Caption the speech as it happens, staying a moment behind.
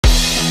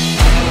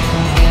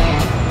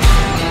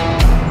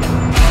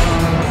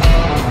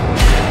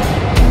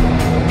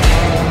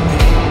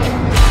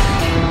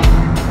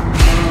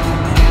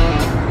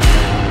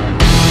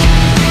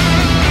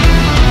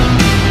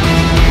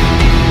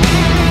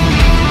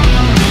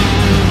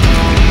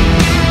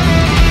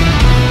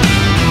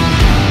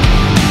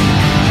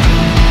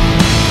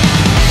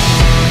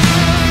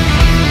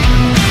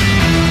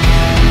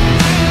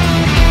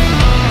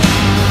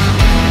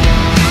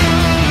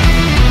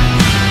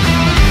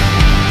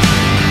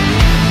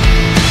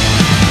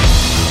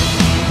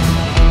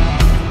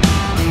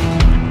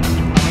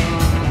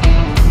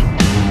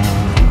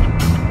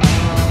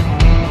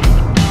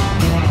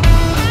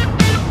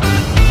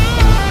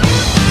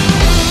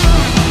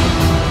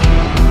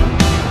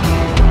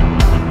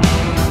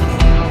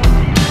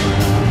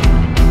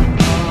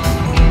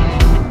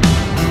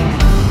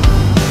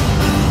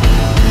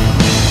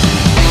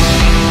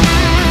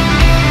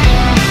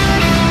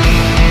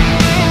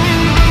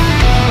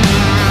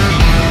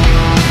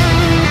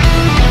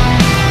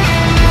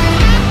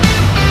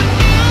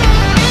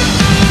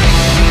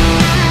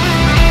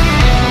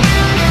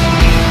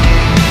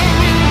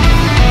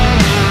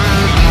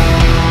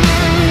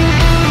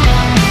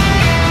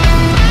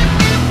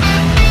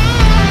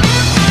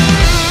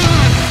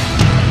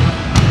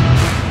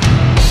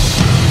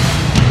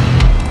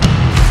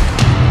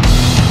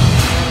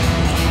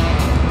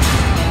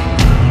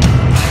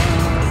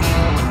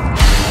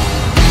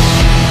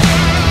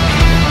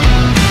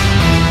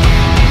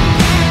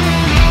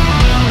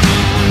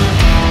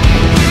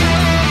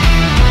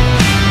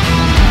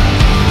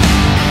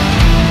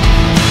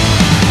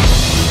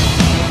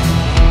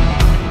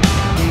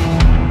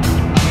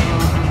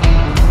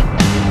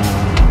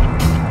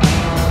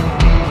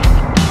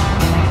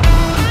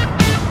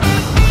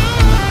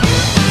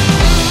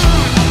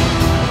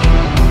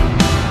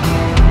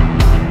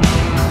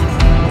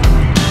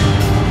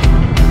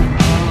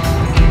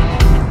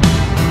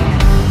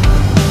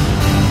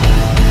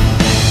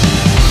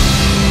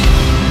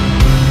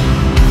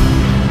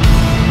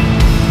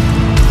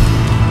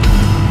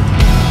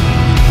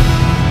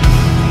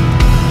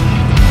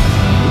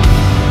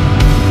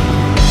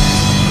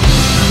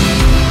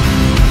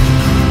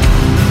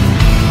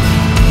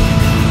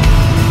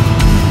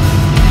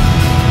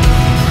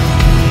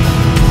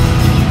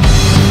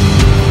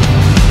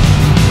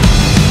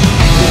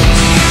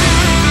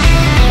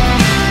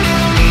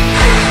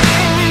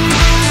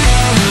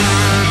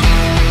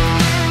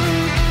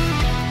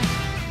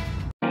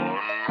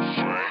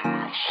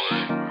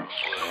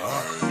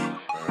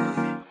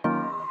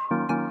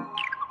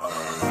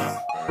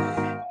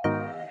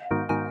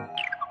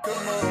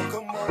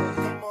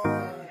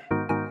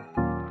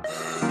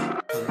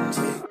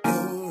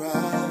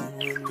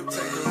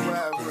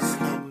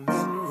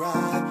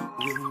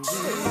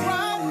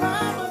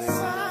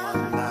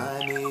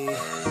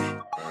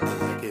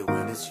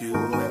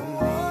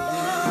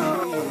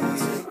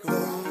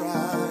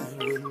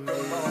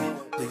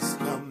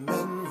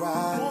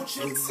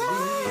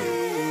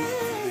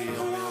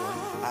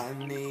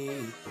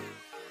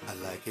I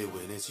like it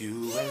when it's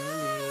you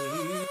and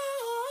me.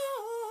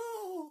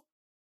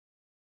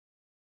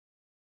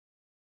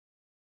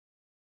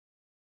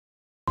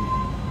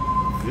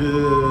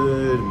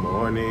 Good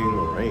morning,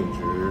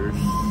 Rangers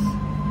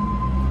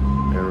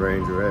and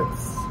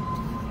Rangerettes.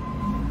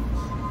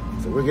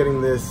 So we're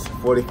getting this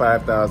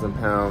 45,000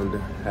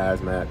 pound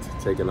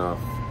hazmat taken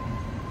off.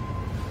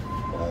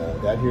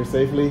 Got here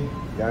safely,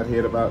 got here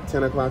at about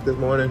 10 o'clock this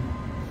morning.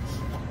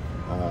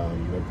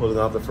 We're pulling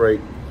off the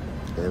freight,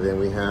 and then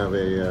we have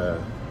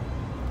a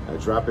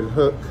drop and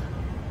hook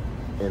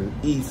in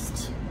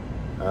East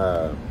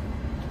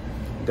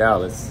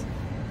Dallas,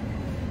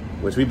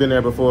 which we've been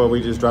there before.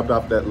 We just dropped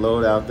off that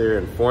load out there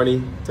in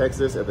Forney,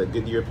 Texas at the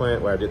Goodyear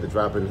plant where I did the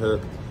drop and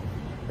hook.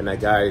 And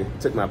that guy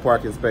took my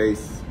parking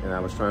space, and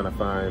I was trying to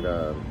find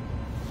a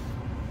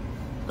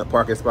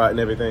parking spot and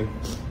everything.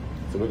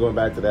 So we're going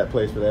back to that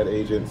place for that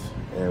agent,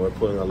 and we're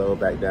pulling a load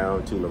back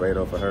down to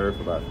Laredo for her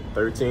for about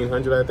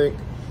 $1,300, I think.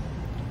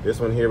 This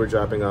one here we're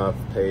dropping off,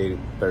 paid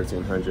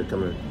 $1,300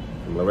 coming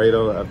from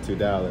Laredo up to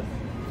Dallas,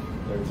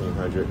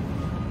 $1,300.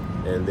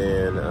 And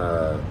then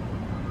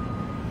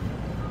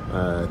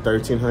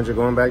 $1,300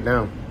 going back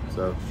down.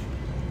 So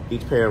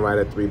each paying right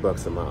at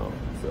 $3 a mile.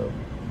 So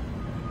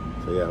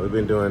yeah, we've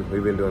been doing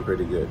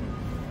pretty good.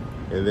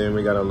 And then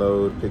we got a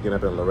load picking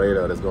up in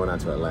Laredo that's going out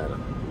to Atlanta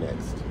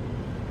next.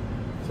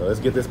 So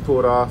let's get this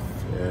pulled off,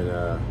 and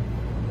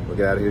we'll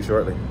get out of here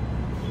shortly.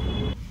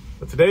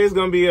 But today is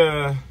gonna be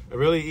a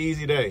really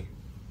easy day.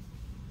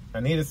 I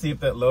need to see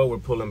if that load we're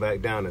pulling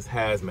back down is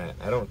hazmat.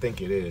 I don't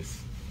think it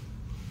is.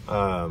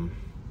 But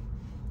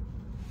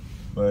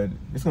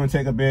it's gonna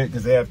take a bit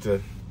because they have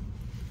to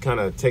kind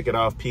of take it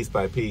off piece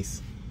by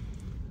piece,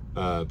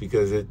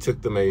 because it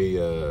took them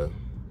a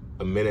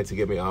minute to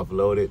get me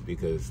offloaded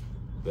because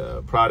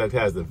the product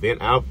has the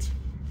vent out.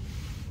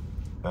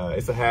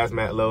 It's a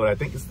hazmat load. I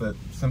think it's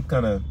some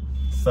kind of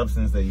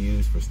substance they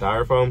use for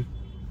styrofoam,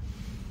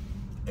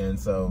 and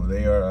so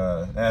they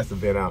are has to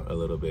vent out a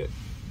little bit.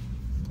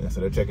 And so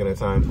they're taking their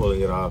time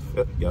pulling it off.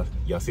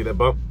 Y'all see that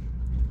bump?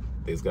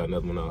 They just got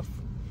another one off.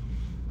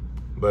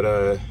 But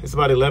it's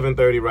about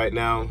 11:30 right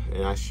now,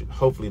 and I should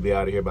hopefully be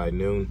out of here by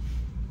noon.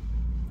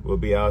 We'll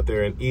be out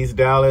there in East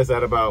Dallas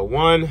at about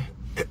 1.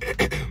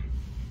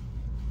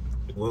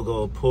 We'll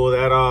go pull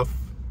that off.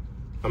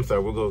 I'm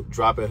sorry, we'll go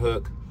drop and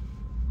hook.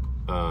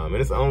 And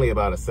it's only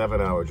about a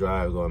 7-hour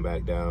drive going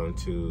back down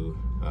to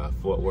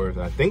Fort Worth.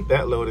 I think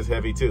that load is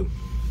heavy too.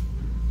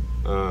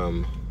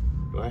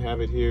 Do I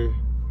have it here?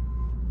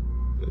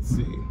 Let's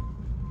see.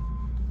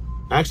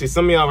 Actually,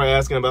 some of y'all were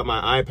asking about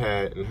my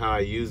iPad and how I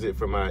use it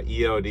for my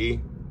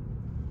ELD.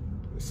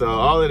 So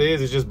all it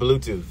is just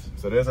Bluetooth.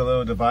 So there's a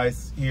little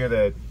device here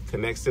that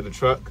connects to the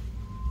truck,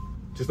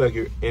 just like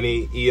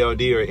any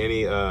ELD or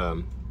any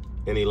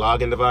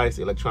login device,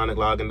 electronic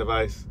login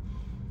device.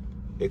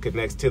 It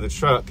connects to the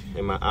truck,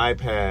 and my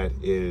iPad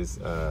is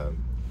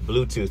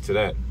Bluetooth to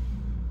that.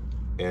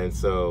 And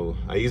so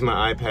I use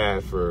my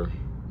iPad for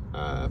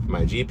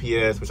my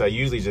GPS, which I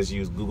usually just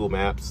use Google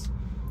Maps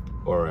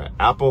or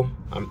Apple.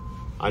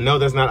 I know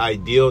that's not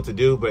ideal to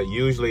do, but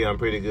usually I'm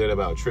pretty good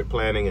about trip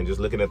planning and just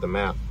looking at the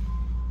map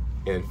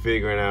and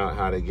figuring out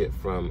how to get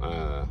from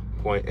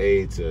point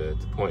A to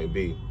point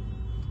B.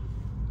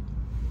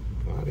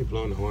 Why are they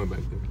blowing the horn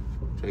back there?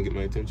 Trying to get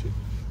my attention?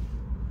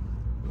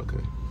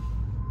 Okay.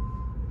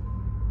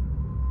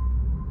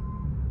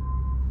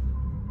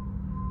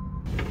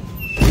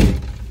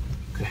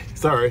 Okay,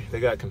 sorry, they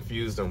got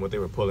confused on what they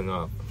were pulling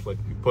off. It's like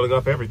pulling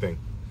off everything.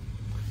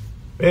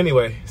 But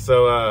anyway,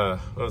 so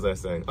what was I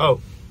saying? Oh.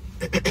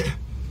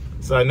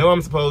 So I know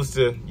I'm supposed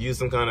to use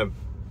some kind of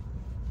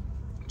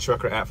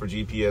trucker app for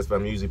GPS, but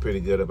I'm usually pretty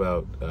good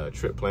about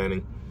trip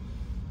planning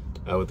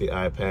with the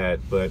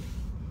iPad. But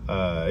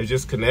it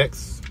just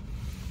connects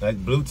like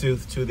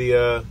Bluetooth to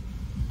the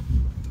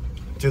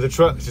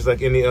truck, just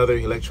like any other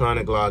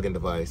electronic login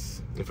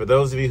device. And for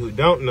those of you who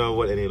don't know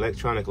what an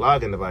electronic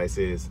login device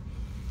is,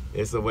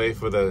 it's a way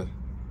for the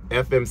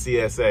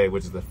FMCSA,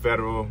 which is the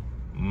Federal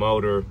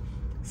Motor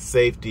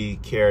Safety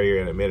Carrier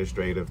and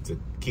Administrative, to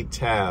keep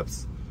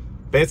tabs,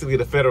 basically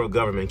the federal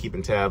government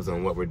keeping tabs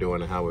on what we're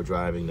doing and how we're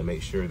driving, to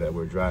make sure that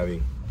we're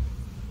driving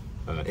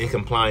in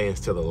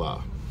compliance to the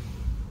law.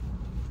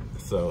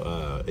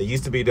 So it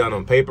used to be done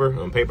on paper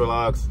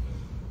logs,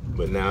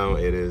 but now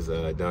it is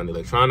done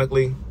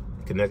electronically,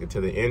 connected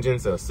to the engine.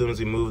 So as soon as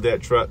we move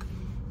that truck,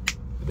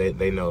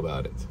 they know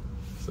about it.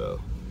 So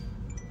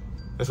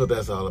that's what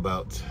that's all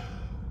about.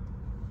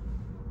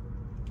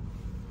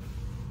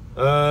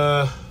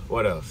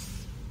 What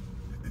else?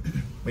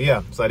 But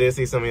yeah, so I did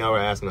see some of y'all were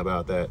asking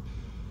about that.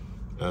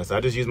 So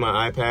I just use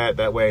my iPad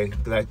that way,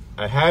 because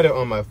I had it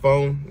on my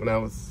phone when I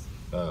was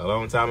a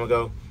long time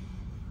ago.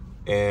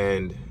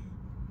 And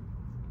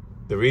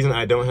the reason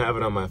I don't have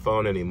it on my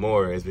phone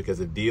anymore is because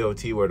if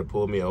DOT were to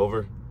pull me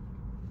over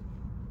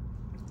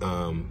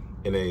and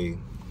they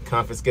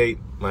confiscate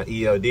my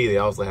ELD, they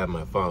also have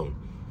my phone.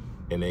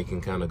 And they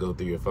can kind of go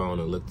through your phone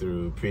and look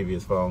through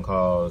previous phone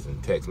calls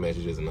and text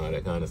messages and all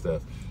that kind of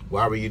stuff.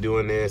 Why were you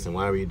doing this and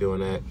why were you doing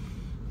that?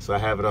 So I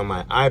have it on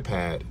my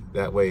iPad.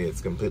 That way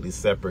it's completely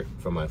separate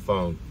from my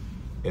phone.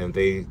 And if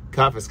they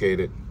confiscate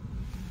it,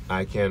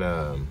 I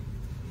can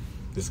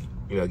just,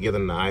 you know, give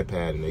them the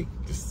iPad and they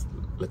just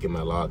look at my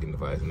login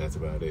device, and that's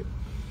about it.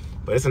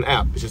 But it's an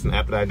app. It's just an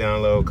app that I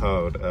download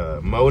called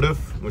Motive,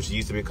 which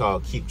used to be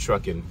called Keep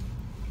Trucking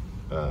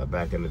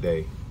back in the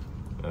day.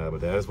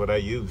 But that is what I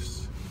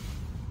use.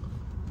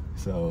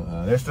 So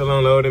they're still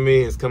unloading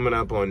me. It's coming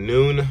up on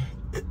noon.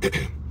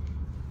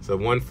 So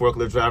one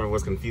forklift driver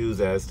was confused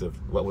as to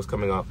what was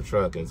coming off the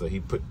truck, and so he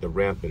put the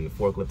ramp and the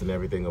forklift and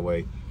everything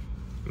away.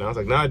 And I was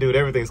like, nah, dude,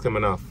 everything's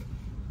coming off.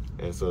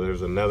 And so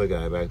there's another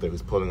guy back there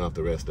who's pulling off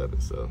the rest of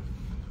it. So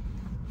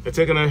they're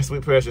taking our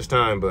sweet precious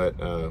time, but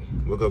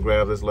we'll go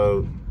grab this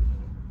load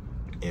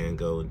and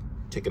go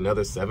take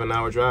another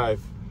 7-hour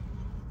drive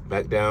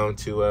back down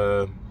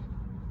to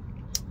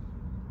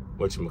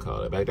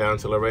back down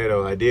to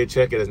Laredo. I did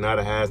check it. It's not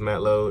a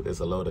hazmat load.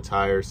 It's a load of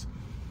tires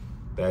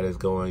that is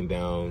going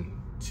down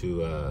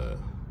to I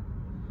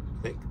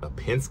think a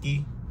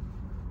Penske,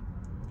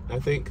 I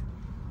think.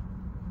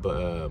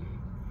 But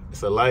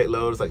it's a light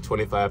load. It's like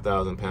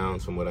 25,000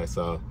 pounds from what I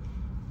saw.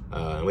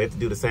 And we have to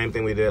do the same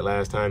thing we did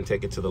last time,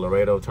 take it to the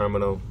Laredo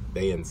terminal.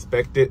 They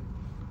inspect it,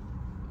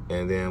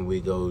 and then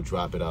we go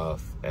drop it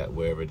off at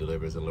wherever it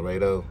delivers in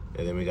Laredo.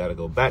 And then we got to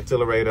go back to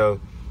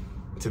Laredo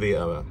to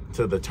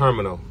the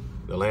terminal,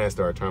 the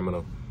LoneStar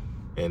terminal,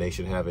 and they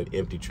should have an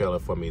empty trailer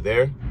for me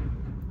there.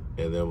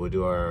 And then we'll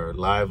do our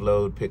live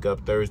load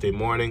pickup Thursday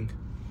morning,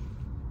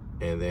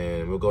 and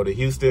then we'll go to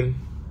Houston.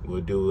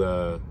 We'll do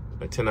a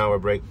 10-hour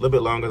break, a little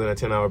bit longer than a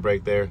 10-hour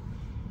break there.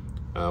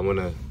 I'm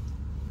gonna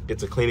get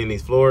to cleaning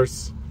these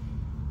floors,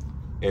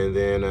 and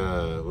then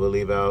we'll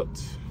leave out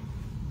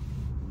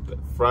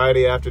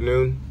Friday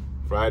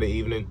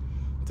evening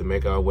to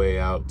make our way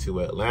out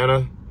to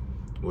Atlanta.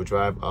 We'll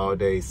drive all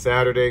day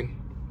Saturday.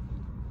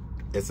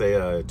 It's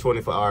a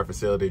 24-hour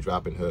facility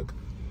drop and hook.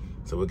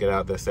 So we'll get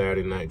out there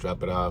Saturday night,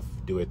 drop it off,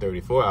 do a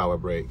 34-hour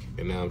break,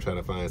 and now I'm trying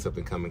to find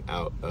something coming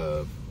out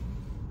of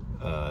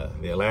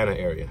the Atlanta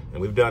area.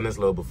 And we've done this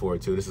load before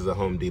too. This is a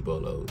Home Depot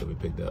load that we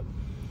picked up.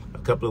 A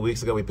couple of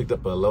weeks ago, we picked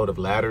up a load of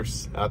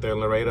ladders out there in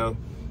Laredo,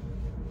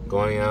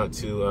 going out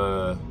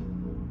to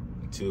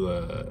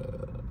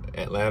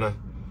Atlanta,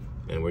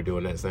 and we're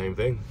doing that same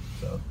thing.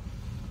 So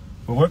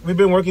we've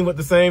been working with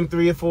the same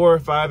 3 or 4 or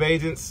 5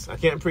 agents. I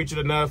can't preach it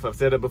enough. I've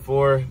said it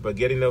before, but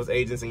getting those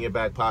agents in your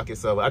back pocket.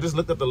 So I just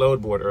looked up the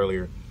load board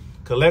earlier.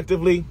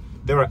 Collectively,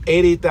 there are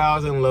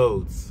 80,000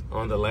 loads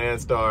on the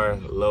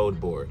LoneStar load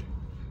board.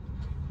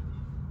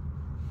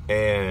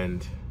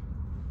 And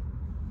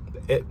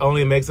it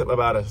only makes up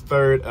about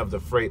 1/3 of the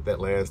freight that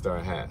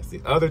LoneStar has.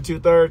 The other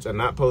 2/3 are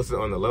not posted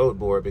on the load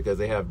board because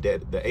they have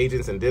the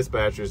agents and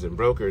dispatchers and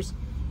brokers.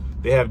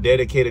 They have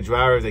dedicated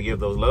drivers they give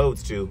those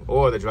loads to,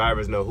 or the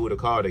drivers know who to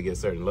call to get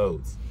certain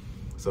loads.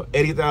 So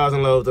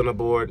 80,000 loads on the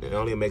board, and it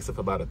only makes up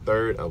about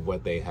 1/3 of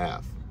what they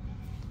have.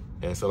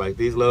 And so like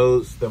these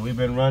loads that we've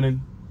been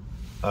running,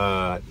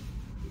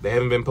 they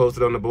haven't been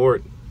posted on the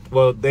board.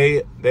 Well,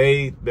 they've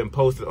been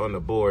posted on the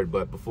board,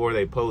 but before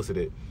they posted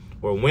it,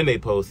 or when they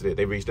posted it,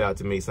 they reached out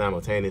to me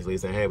simultaneously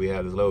saying, hey, we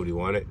have this load, you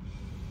want it?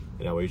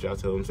 And I reached out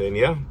to them saying,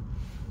 yeah.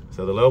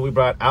 So the load we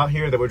brought out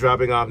here that we're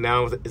dropping off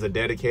now is a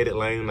dedicated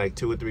lane, like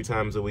 2 or 3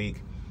 times a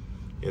week.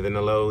 And then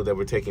the load that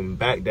we're taking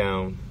back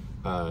down,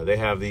 they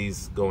have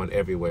these going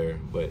everywhere,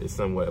 but it's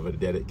somewhat of a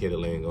dedicated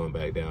lane going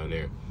back down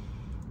there.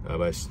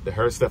 But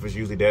her stuff is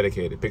usually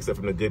dedicated. Picks up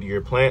from the Goodyear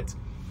plant,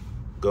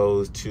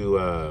 goes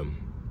to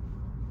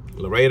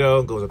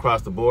Laredo, goes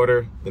across the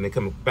border, then they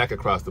come back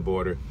across the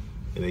border,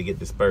 and they get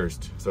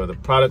dispersed. So the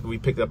product we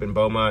picked up in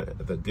Beaumont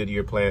at the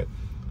Goodyear plant,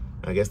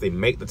 I guess they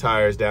make the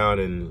tires down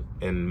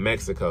in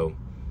Mexico,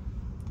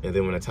 and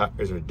then when the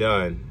tires are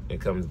done,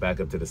 it comes back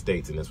up to the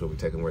States, and that's where we're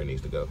taking where it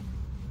needs to go.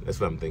 That's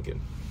what I'm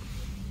thinking.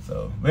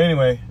 So, but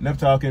anyway, enough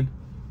talking.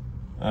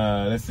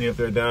 Let's see if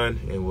they're done,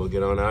 and we'll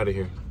get on out of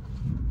here.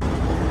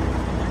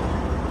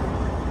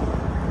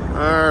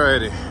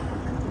 Alrighty,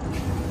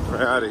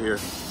 we're out of here.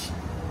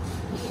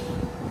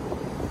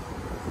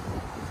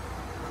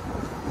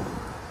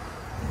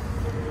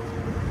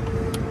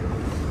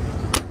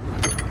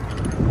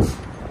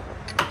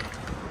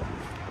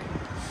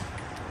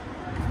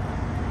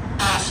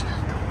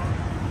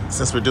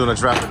 Since we're doing a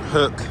drop and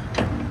hook,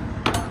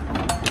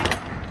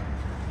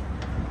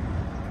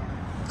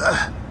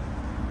 I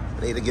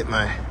need to get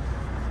my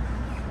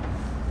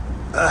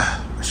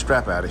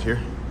strap out of here.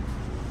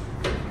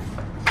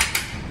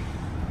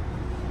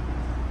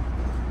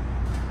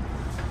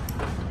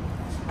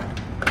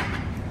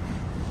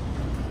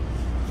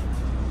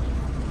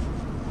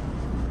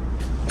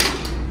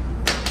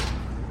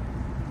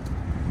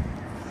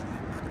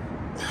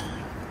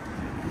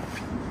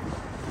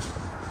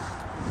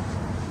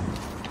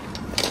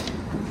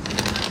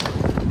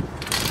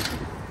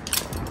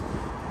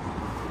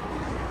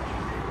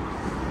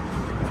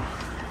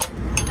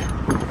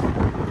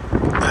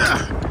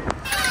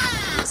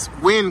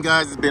 Wind,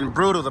 guys, has been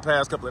brutal the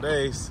past couple of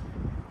days.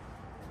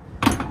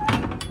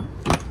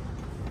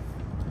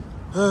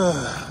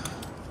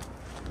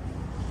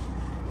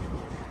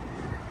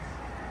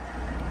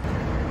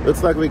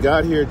 Looks like we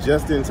got here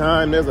just in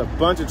time. There's a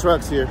bunch of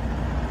trucks here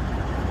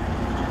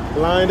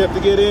lined up to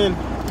get in.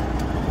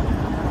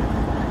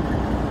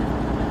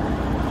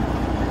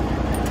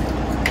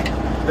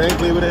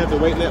 Thankfully, we didn't have to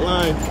wait in that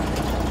line.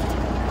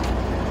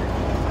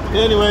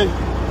 Anyway,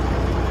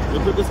 we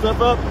put this stuff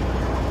up.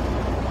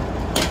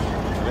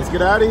 Let's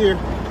get out of here.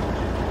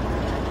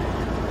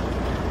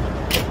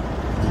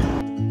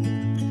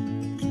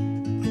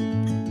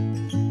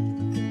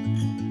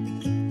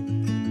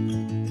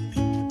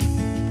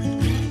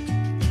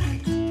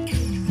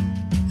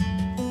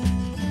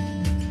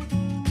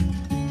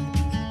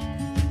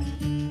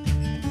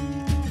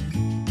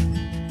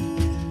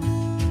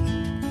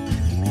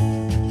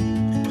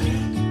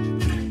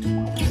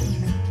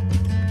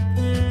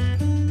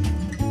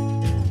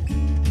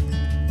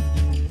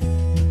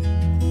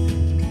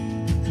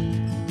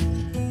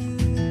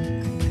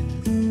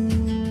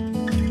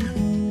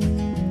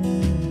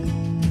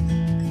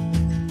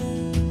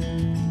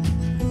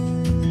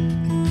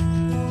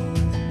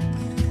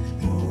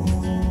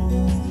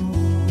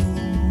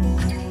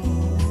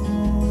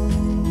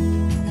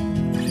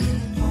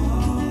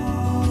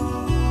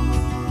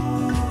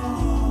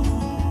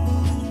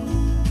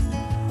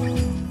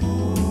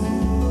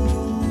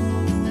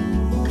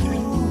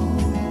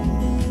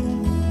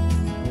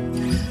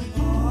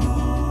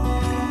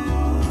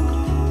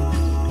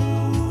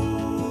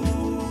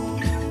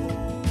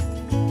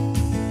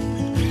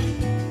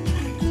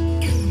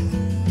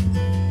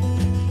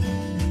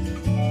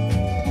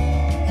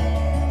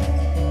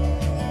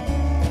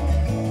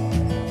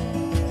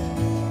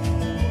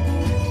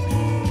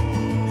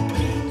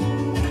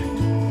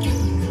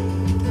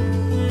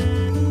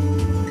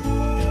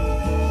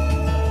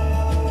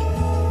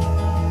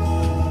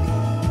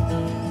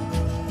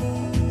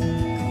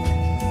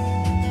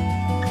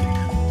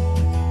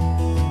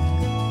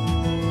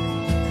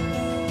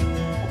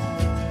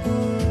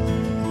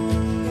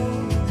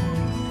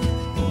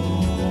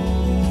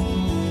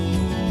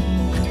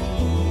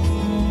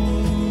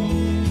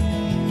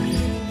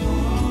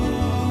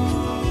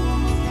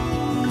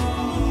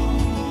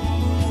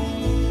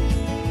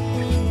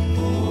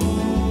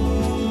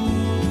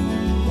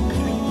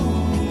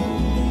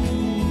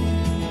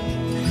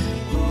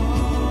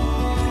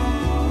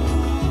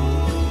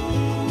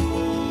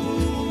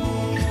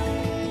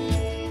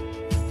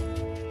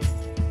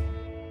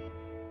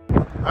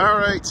 All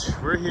right,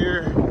 we're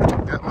here.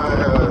 Got my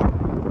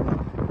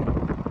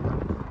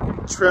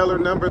trailer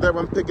number that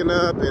I'm picking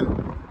up and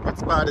what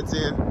spot it's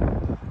in.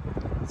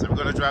 So we're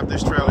gonna drop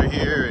this trailer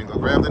here and go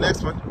grab the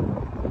next one.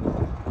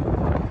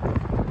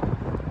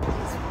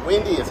 It's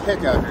windy as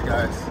heck out here,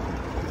 guys.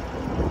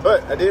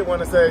 But I did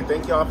want to say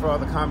thank y'all for all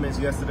the comments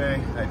yesterday.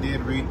 I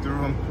did read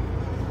through them.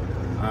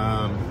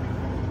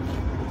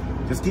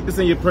 Just keep us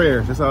in your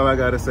prayers. That's all I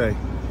gotta say.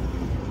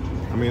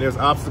 I mean, there's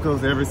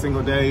obstacles every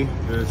single day.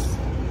 There's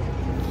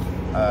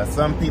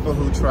some people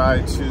who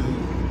try to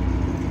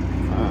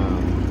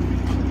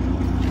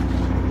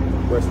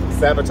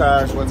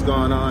sabotage what's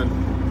going on.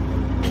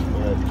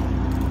 But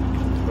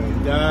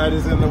when God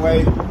is in the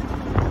way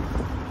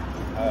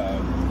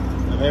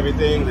of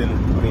everything, then,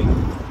 I mean,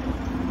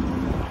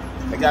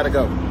 they gotta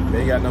go. They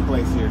ain't got no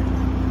place here.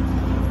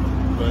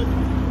 But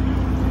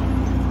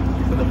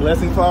when the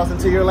blessing falls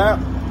into your lap,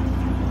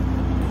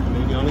 I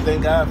mean, you only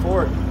thank God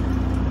for it.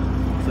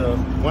 So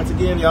once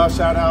again, y'all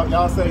shout out.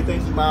 Y'all say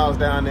thank you, Miles,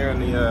 down there in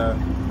the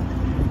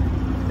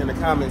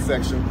comment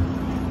section.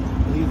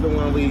 He's the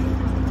one we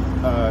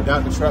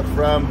got the truck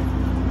from.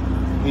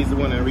 He's the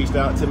one that reached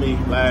out to me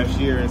last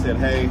year and said,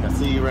 "Hey, I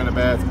see you were in a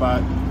bad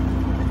spot.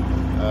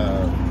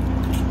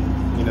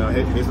 You know,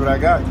 here's what I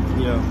got.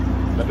 You know,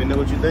 let me know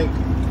what you think."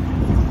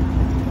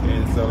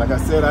 And so, like I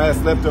said, I had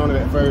slept on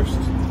it at first,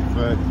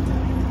 but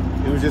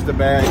it was just a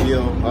bad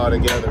deal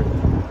altogether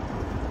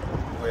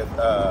with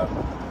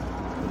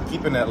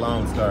keeping that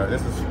Lone Star.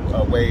 This is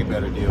a way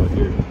better deal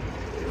here.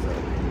 So,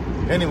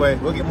 anyway,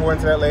 we'll get more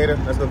into that later.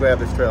 Let's go grab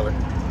this trailer.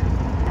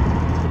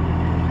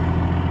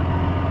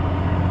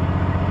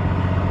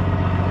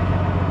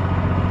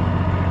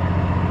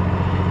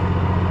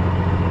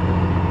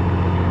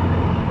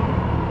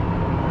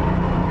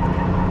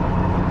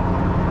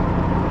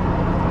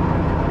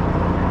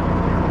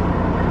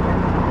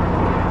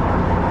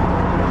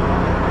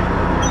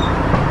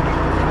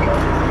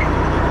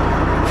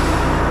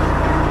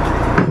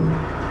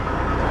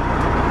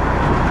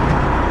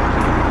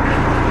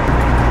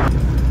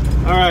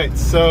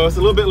 So it's a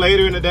little bit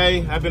later in the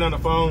day. I've been on the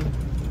phone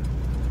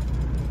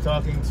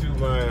talking to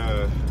my,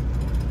 I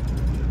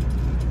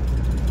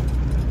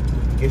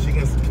guess you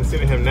can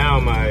consider him now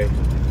my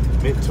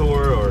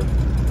mentor or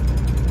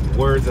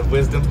words of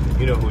wisdom.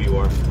 You know who you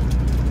are.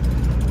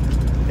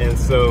 And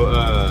so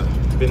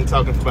been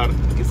talking for about,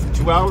 I guess,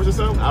 2 hours or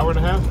so, hour and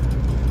a half.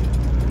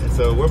 And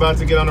so we're about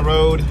to get on the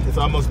road. It's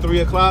almost 3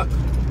 o'clock.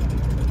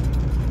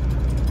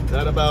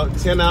 Got about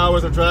 10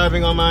 hours of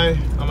driving on my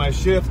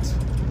shift.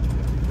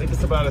 I think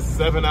it's about a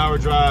 7-hour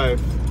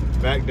drive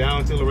back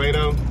down to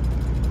Laredo.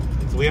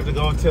 So we have to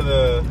go to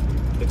the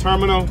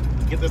terminal,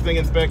 get this thing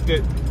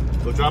inspected,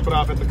 go drop it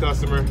off at the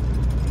customer,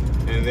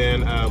 And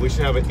then we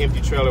should have an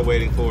empty trailer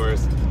waiting for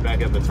us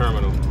back at the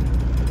terminal.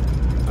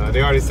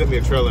 They already sent me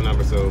a trailer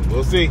number, so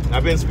we'll see.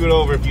 I've been screwed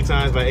over a few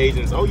times by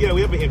agents. Oh yeah,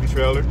 we have an empty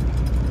trailer.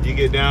 You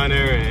get down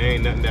there and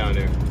ain't nothing down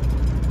there.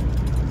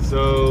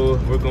 So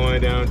we're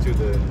going down to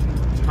the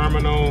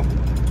terminal.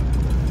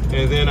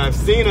 And then I've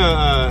seen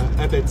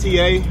at the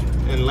TA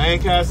in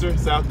Lancaster,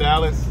 South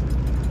Dallas.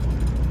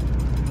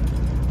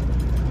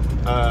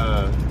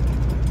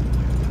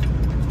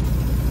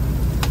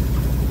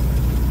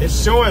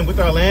 It's showing with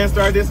our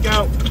LoneStar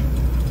discount,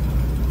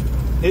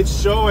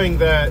 it's showing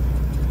that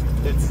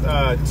it's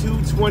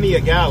 $2.20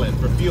 a gallon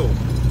for fuel.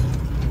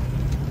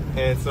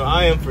 And so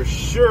I am for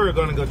sure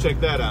gonna go check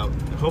that out.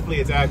 Hopefully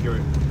it's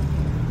accurate.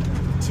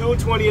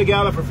 $2.20 a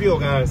gallon for fuel,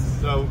 guys.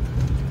 So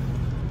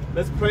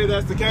let's pray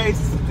that's the case,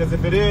 because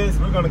if it is,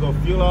 we're gonna go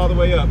fuel all the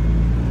way up.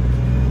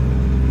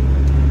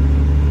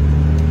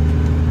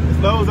 This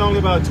load's only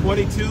about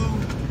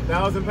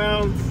 22,000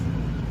 pounds.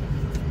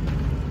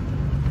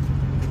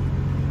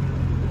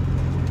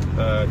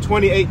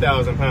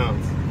 28,000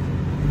 pounds.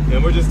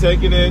 And we're just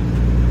taking it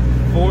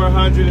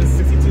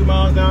 462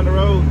 miles down the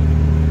road.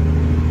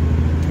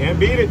 Can't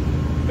beat it.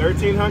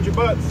 1,300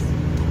 bucks.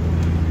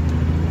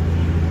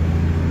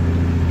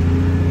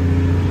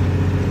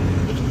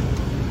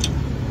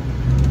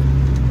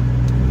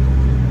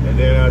 And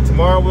then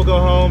tomorrow we'll go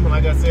home, and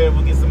like I said,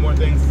 we'll get some more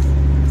things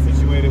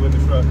situated with the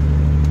truck.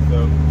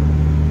 So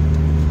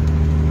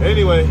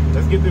anyway,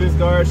 let's get to this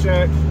guard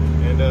shack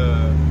and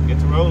get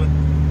to rolling.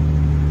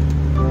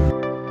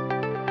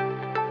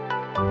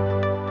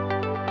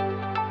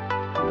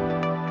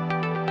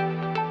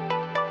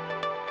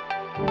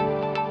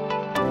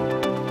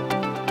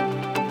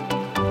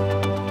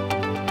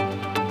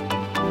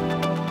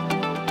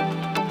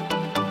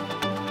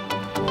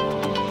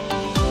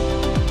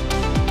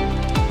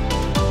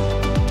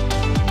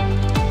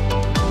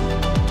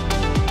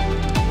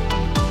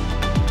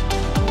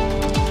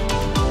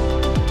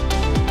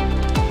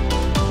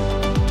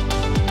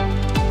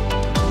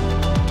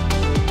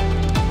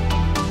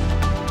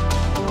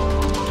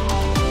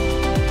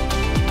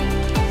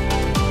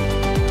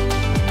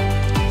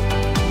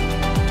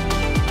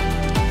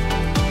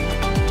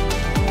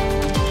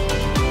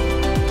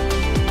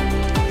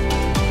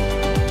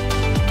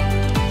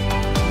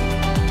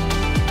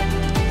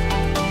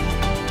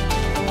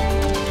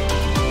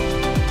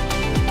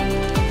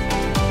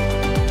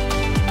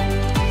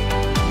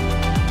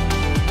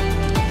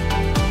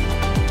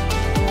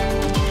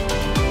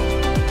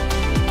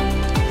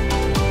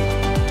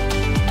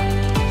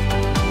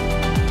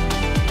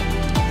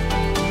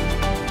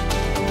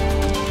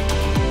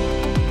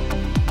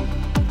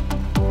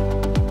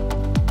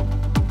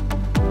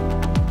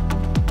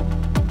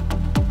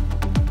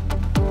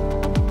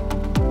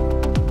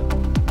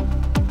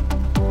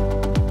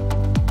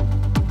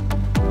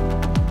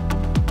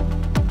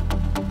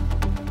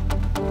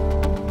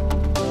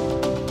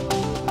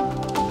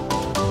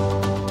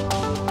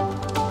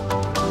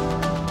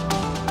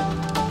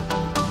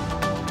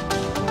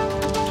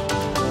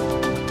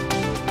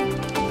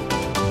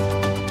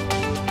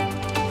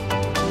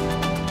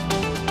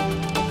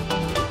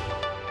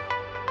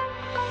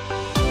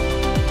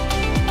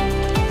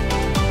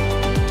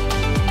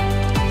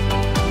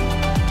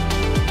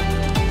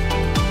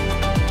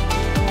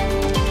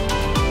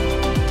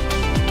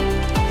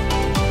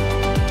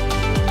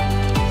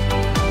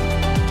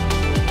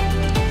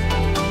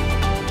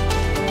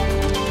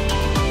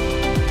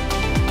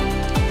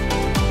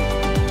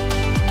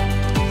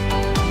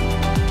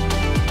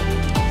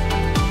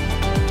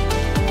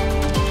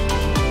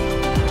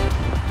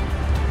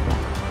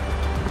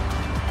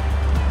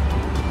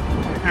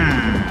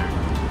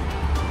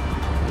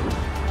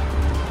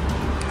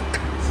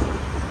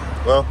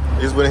 Well,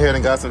 just went ahead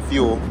and got some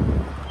fuel.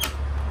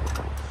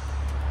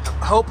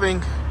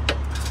 Hoping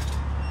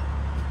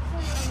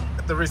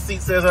that the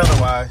receipt says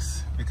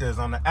otherwise, because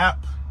on the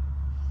app,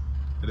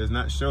 it does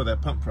not show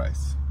that pump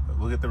price. But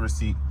we'll get the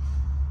receipt.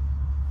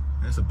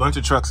 There's a bunch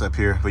of trucks up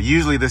here, but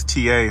usually this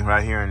TA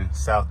right here in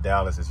South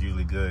Dallas is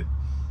usually good.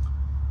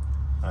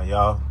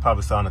 Y'all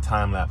probably saw in the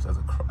time lapse, there's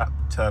a crap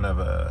ton of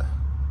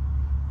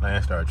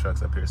LoneStar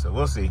trucks up here, so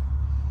we'll see.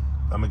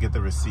 I'm gonna get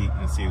the receipt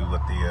and see what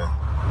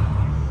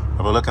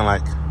we're looking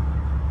like.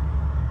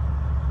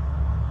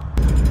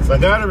 So I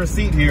got a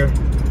receipt here.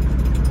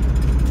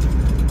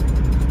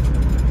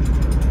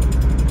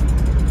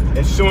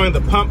 It's showing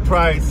the pump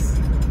price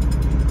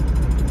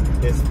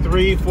is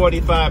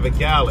 $3.45 a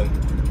gallon,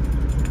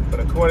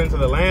 but according to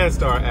the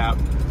LoneStar app,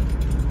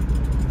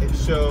 it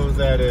shows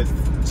that it's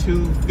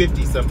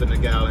 $2.50 something a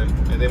gallon,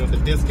 and then with the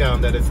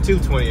discount that it's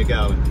 $2.20 a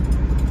gallon.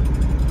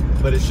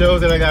 But it shows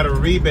that I got a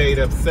rebate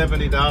of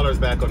 $70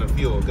 back on the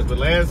fuel, because with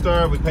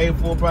LoneStar we pay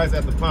full price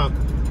at the pump,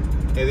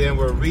 and then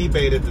we're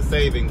rebated the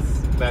savings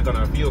back on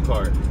our fuel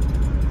card.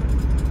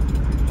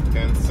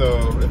 And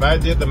so if I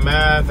did the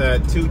math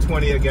at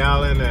 $2.20 a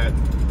gallon, at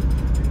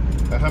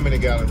how many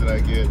gallons did I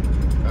get?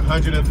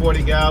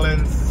 140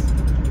 gallons.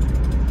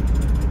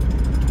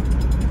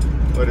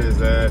 What is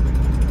that?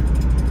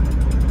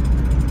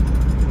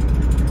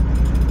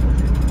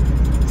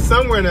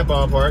 somewhere in that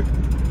ballpark.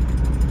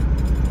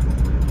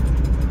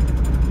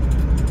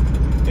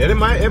 And it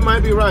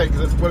might be right,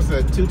 because it's, what's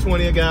that,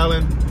 $2.20 a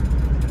gallon?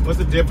 What's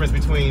the difference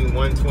between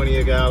 $1.20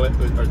 a gallon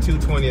or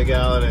 $2.20 a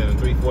gallon and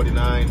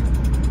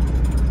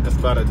 $3.49? That's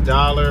about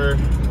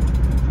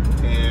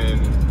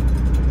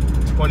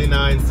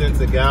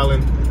 $1.29 a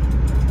gallon.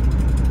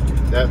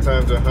 That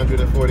times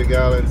 140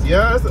 gallons.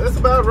 Yeah, it's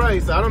about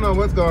right. So I don't know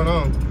what's going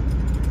on,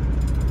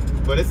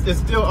 but it's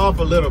still off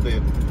a little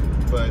bit.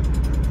 But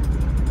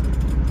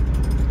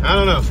I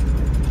don't know.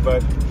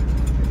 But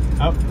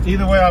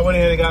either way, I went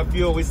ahead and got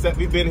fuel. We've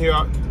been here.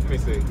 Let me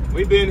see.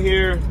 We've been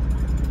here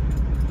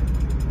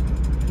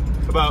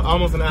about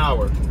almost an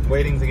hour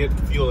waiting to get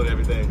fuel and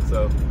everything.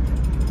 So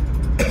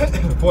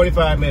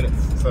 45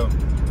 minutes. So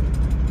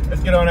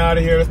let's get on out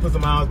of here. Let's put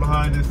some miles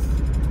behind us.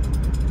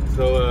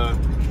 So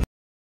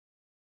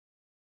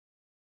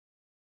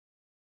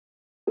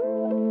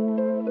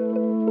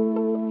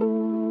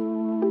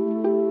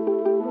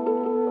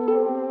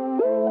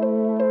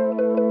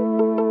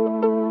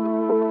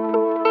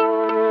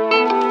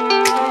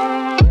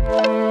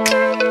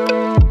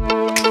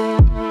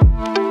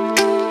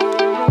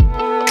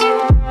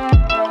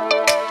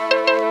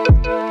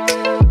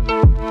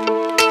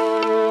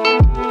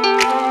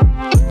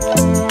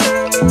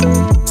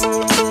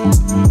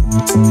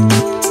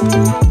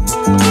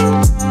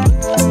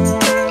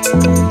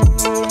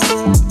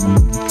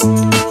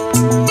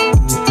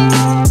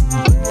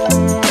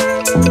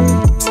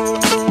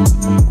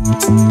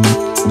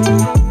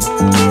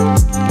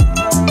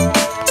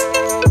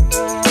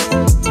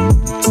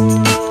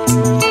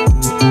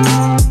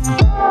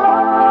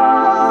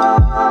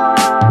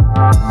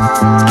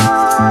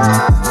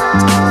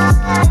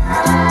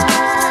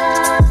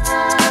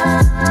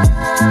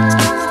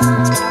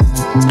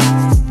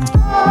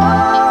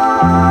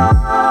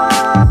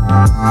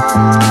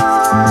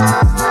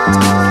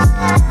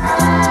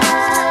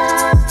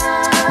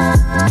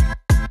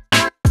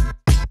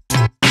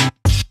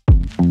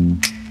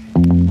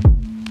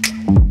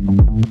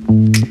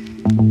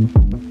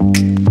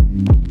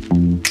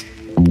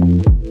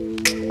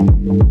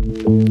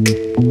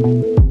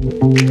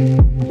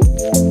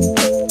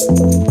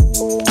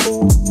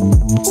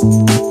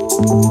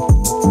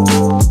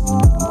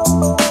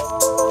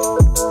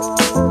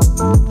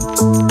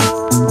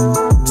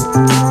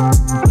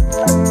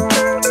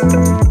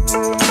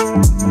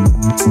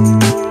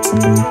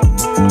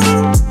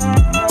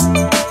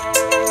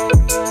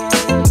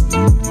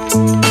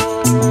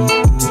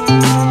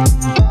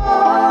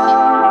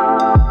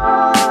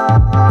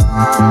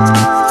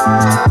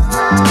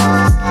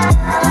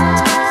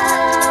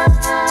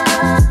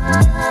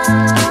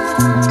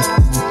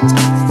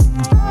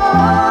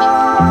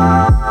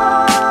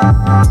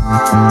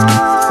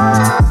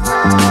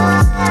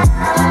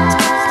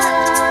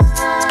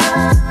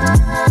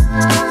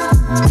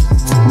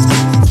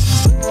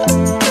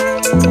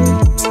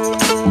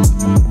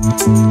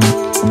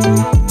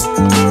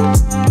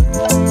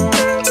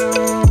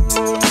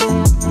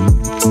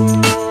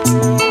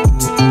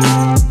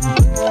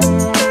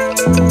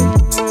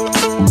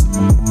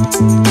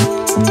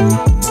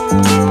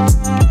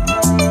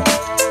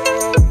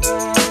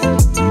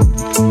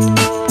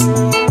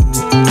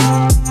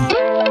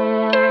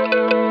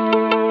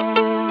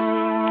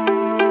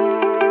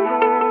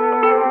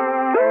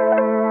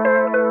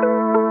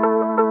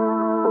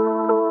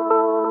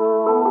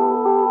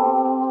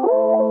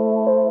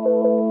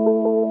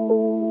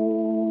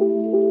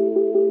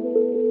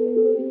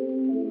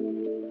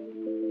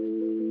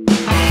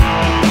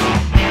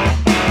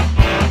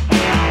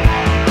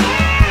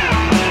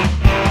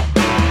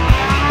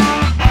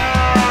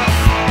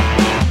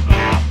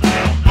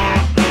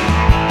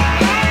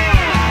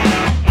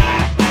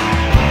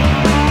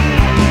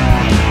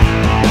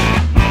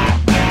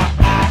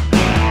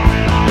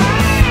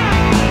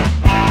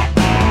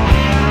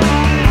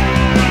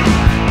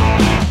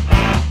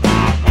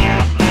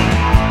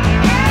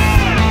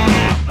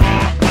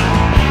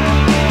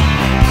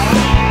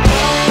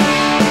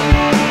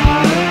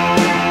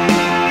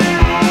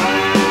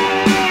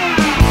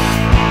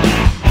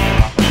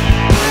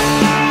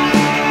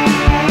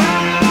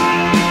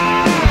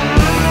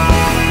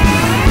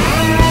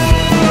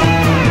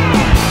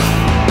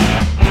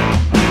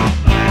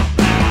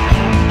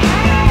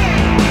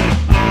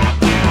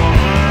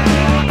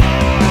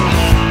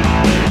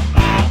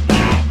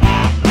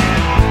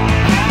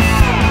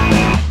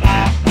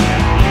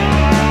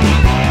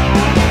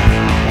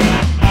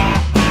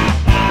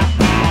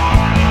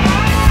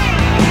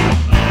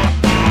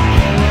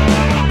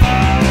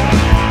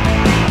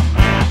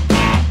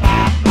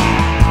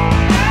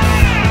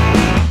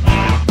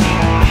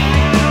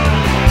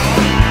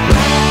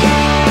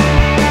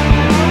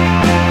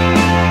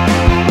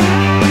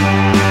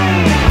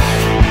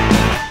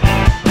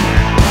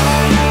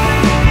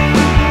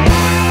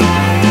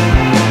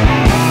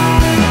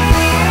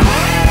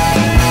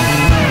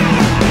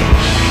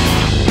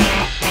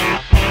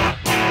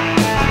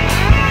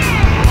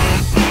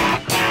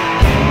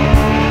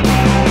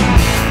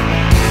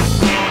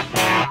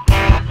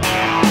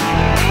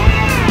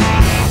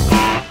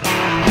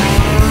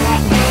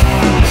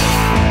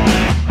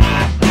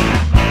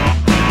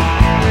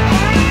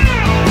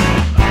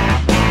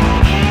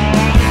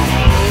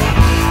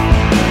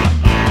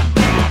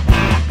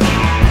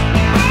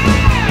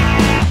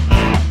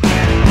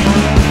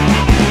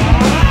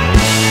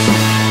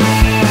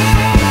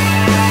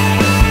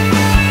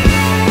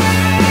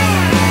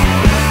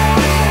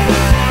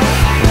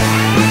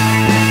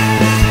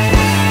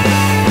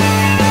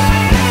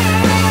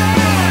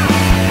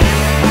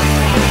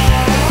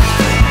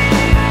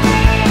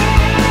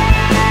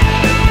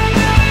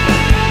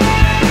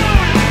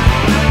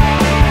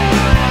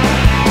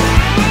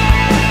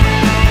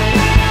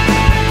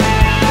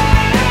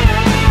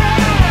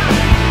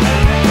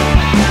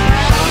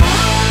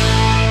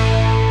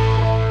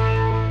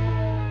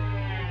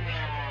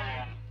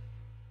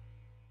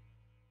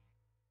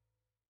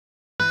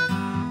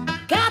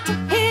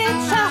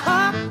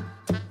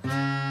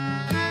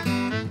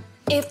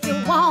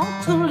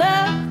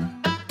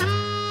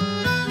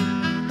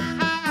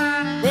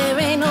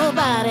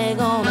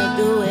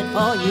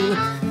for you.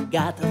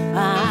 Got to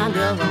find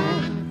your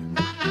own.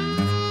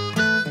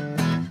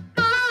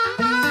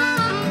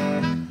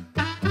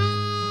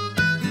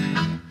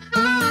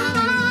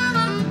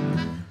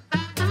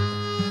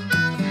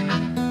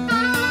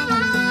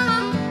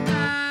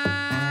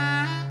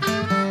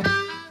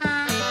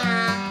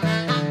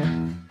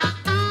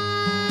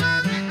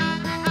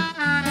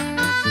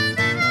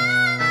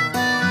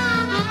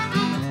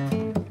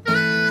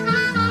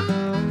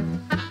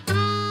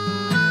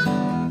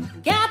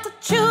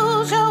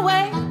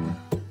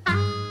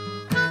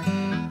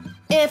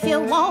 If you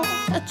want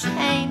a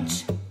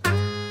change,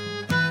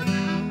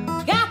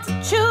 got to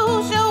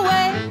choose your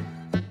way.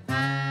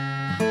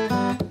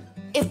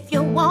 If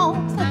you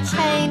want a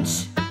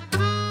change,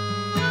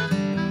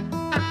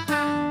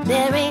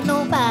 there ain't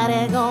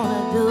nobody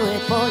gonna do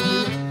it for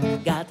you.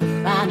 Got to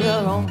find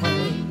your own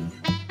way.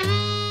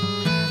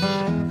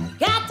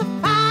 Got to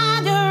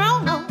find your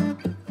own way.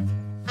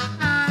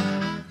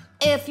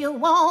 If you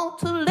want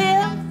to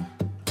live,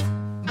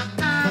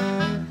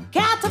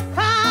 got to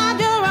find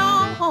your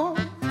own.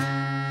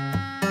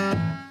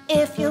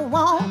 If you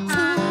want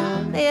to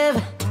live,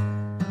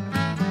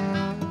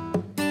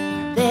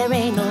 there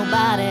ain't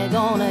nobody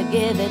gonna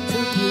give it to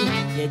you.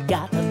 You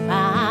got to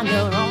find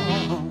your own.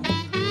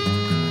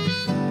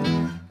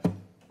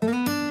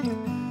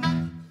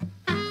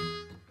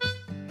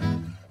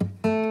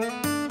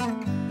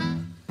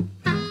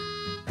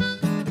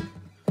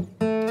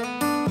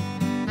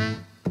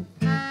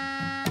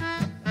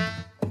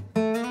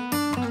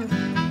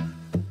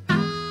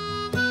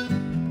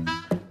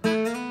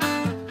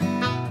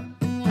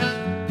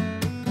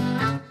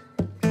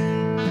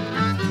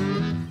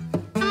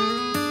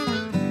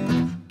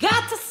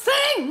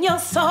 Your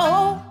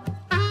soul,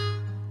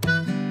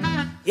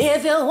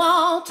 if you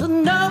want to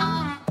know,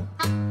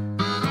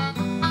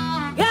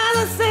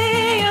 gotta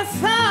sing your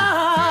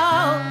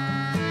soul.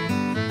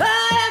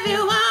 But if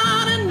you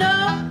wanna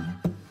know,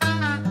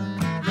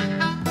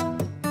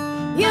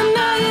 you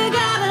know you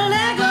gotta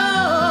let go.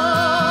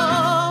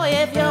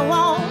 If you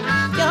want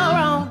your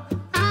own,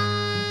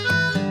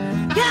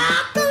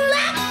 got to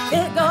let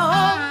it go.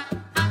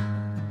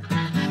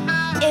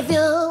 If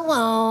you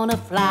wanna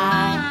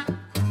fly,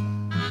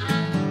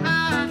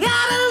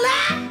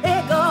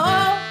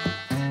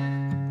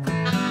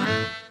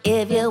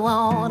 if you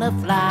wanna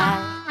fly,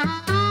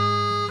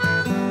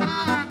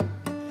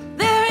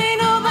 there ain't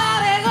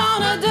nobody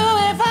gonna do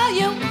it for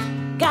you.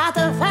 Got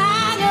to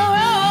find your own.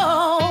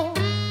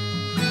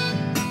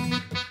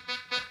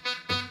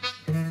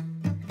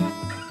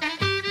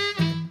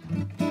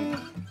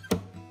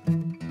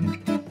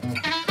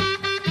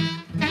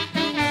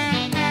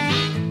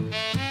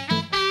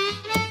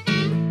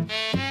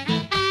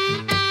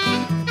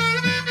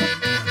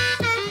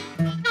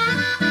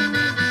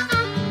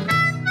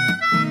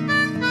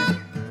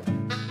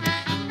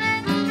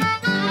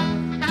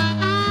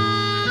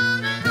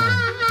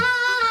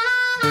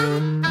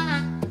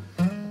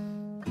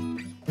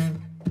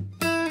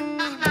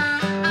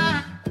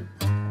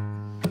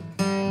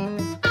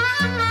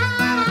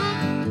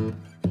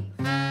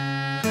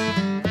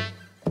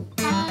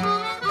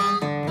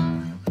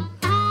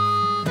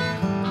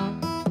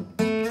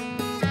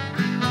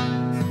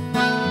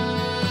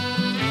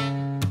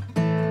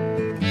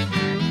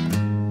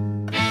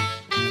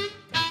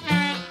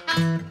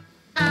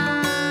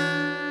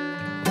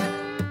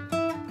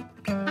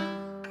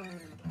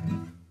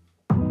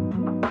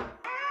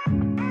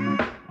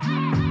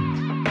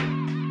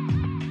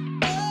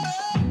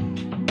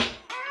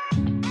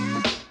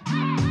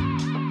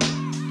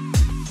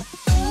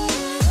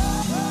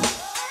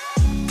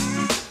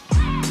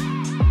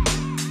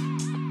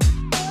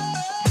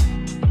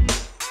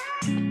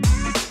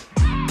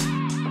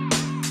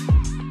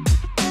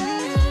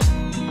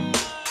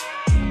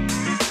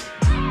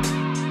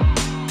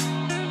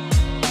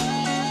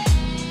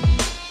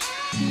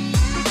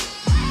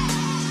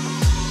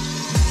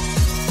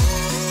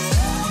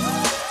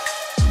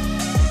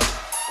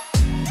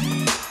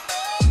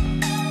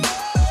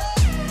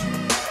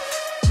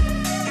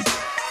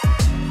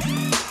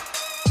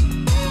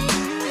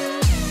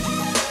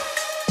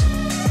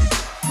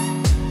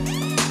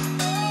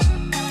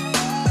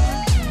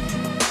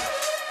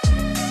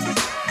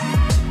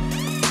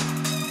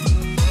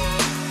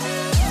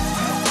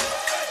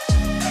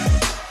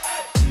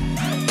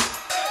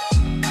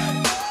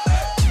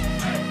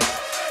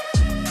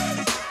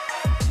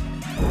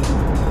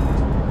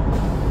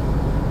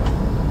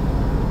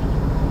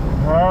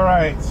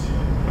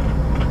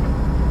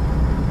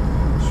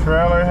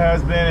 Trailer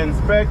has been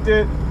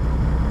inspected.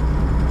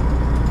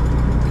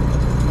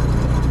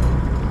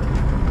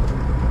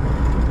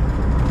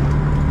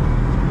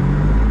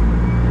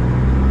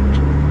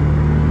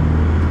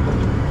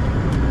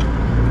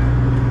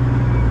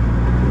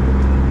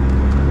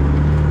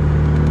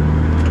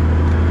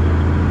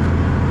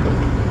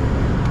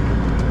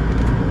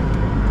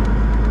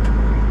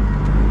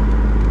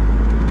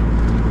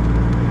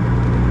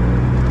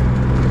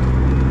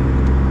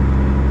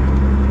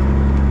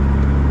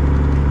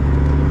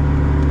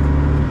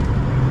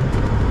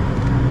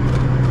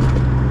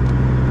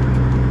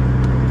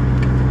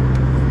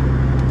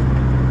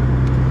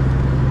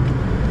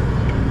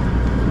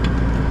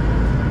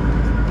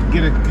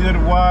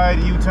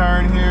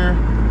 U-turn here.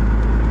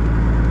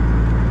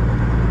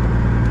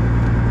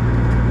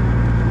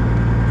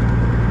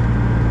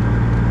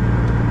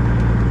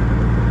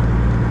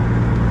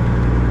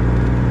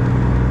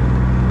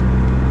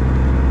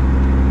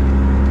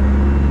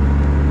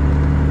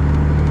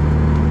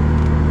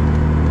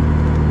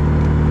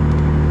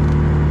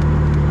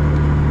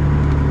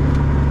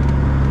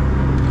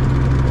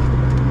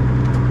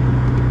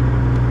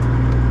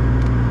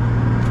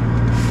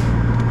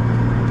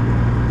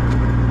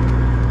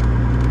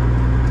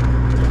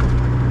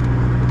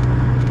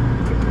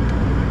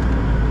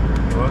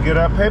 Get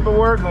our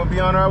paperwork and we'll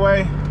be on our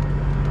way.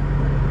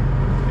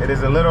 It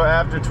is a little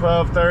after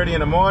 12:30 in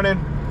the morning.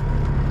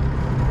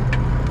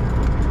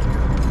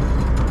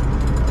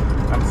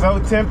 I'm so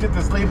tempted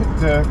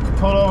to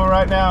pull over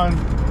right now and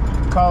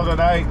call it a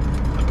night.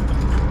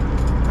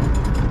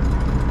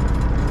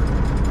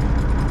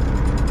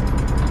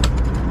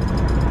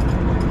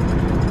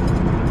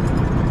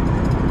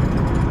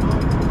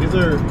 Yes,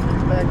 sir.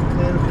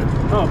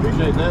 Oh,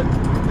 appreciate that.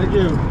 Thank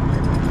you.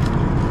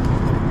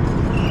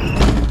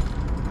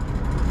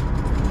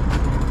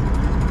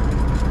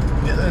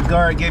 The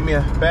guard gave me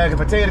a bag of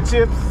potato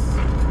chips.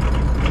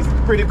 He's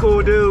a pretty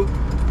cool dude.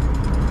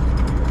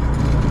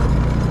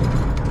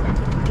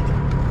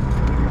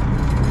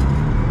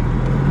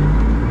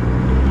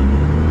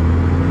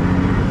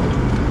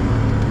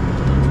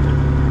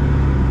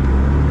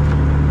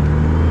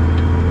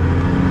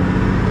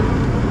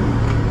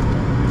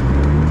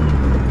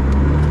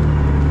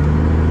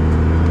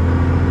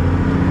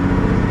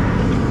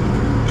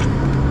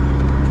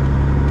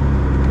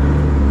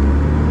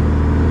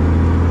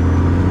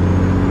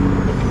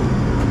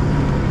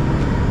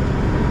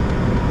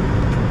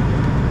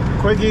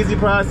 Quick, easy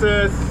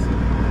process.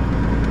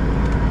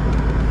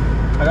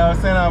 Like I was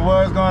saying, I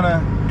was gonna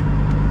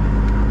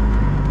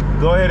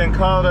go ahead and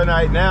call it a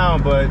night now,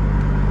 but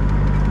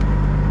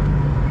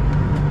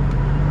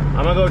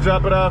I'm gonna go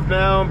drop it off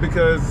now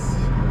because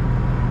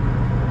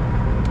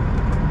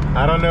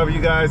I don't know if you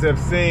guys have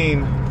seen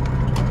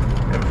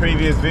in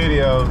previous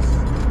videos,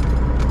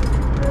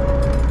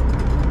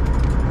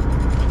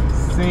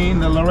 seen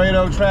the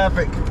Laredo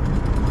traffic.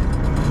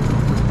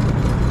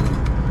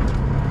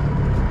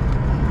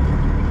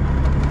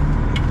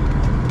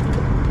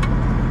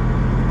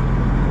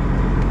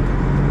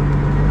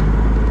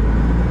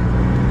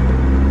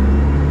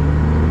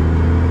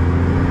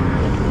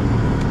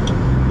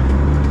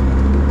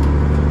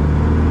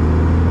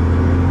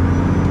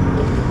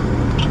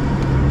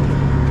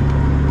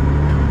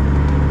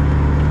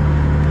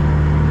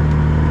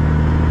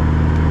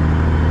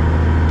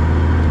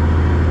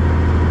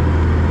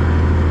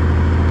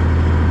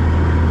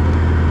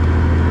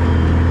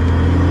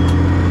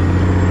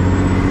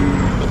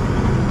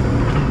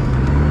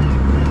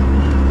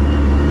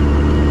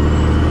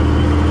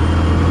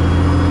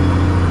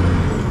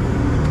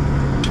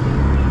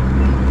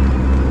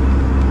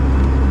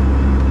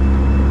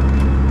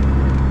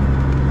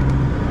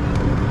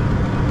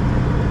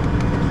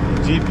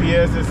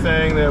 GPS is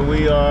saying that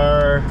we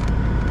are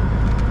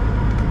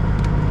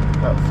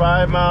about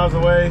 5 miles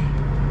away.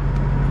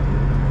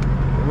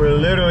 We're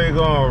literally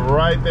going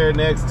right there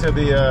next to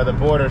the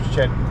border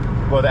check,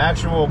 well, the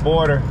actual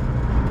border.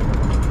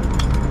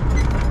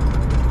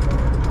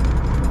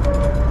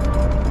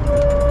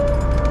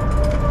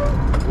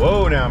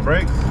 Whoa, now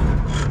brakes.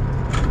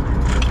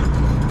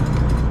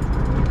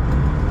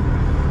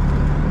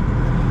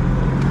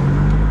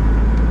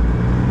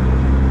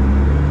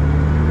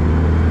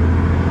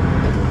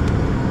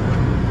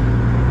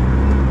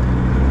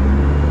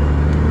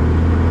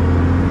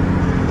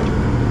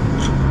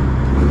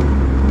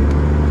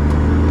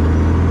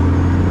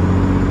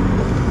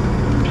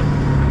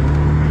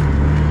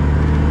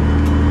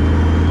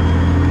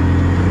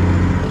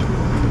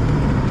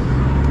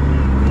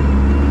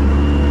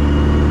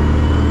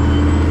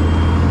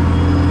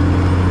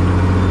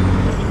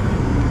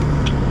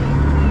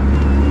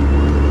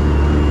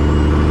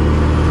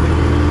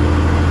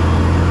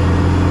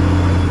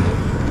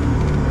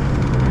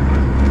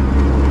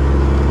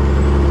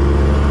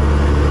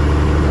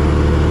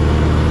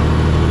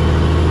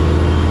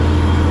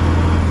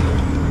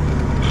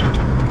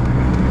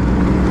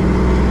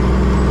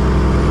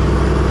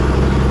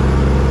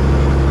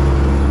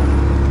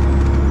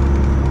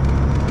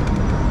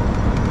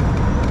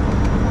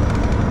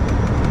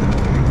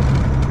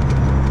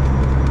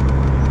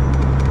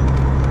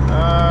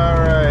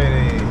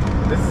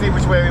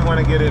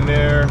 Get in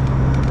there.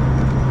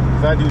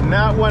 I do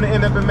not want to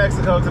end up in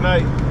Mexico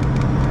tonight.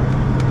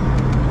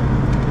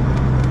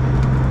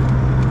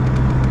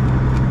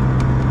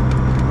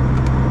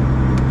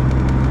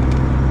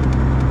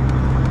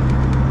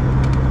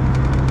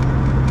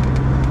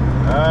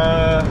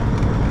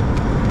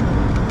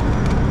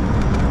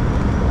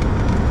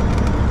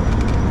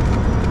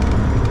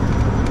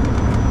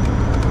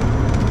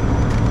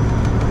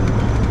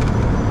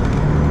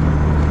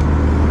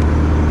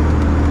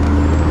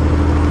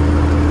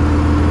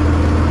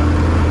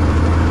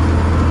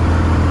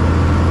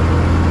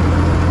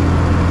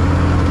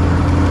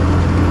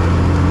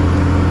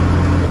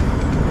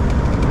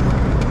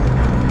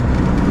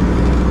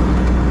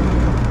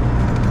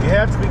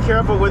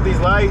 careful with these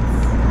lights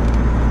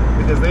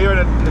because they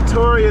are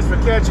notorious for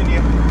catching you.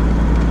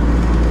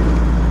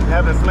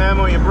 Having to slam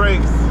on your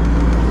brakes.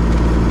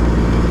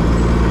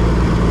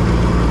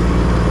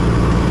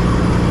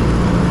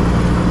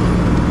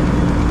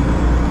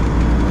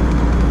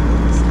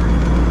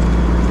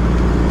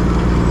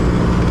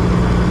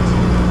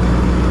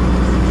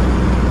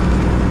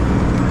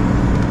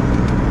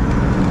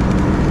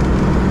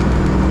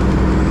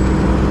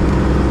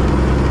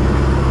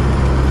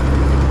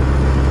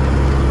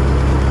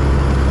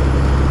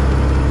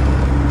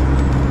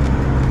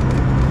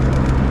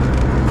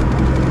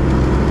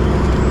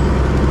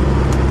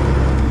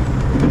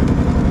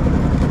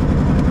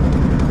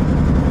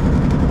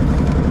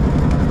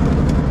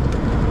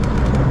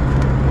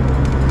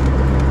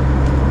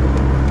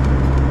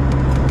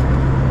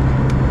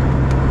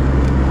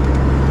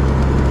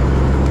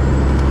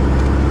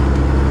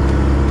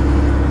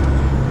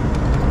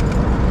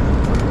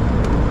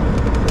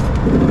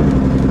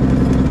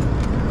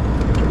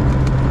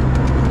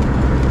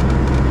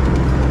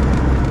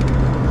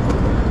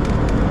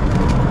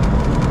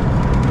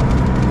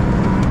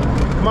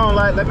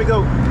 Let me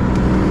go.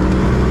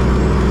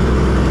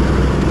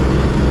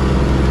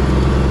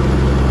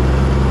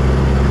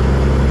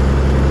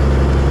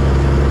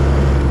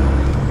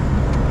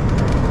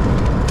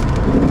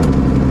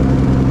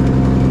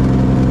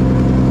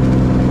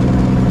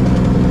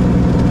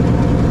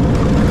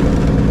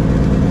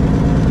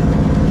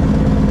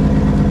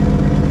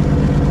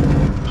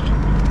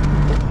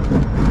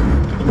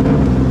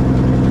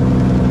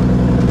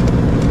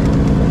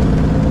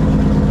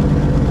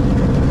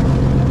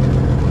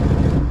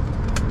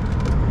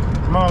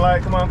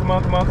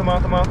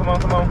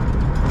 Come on.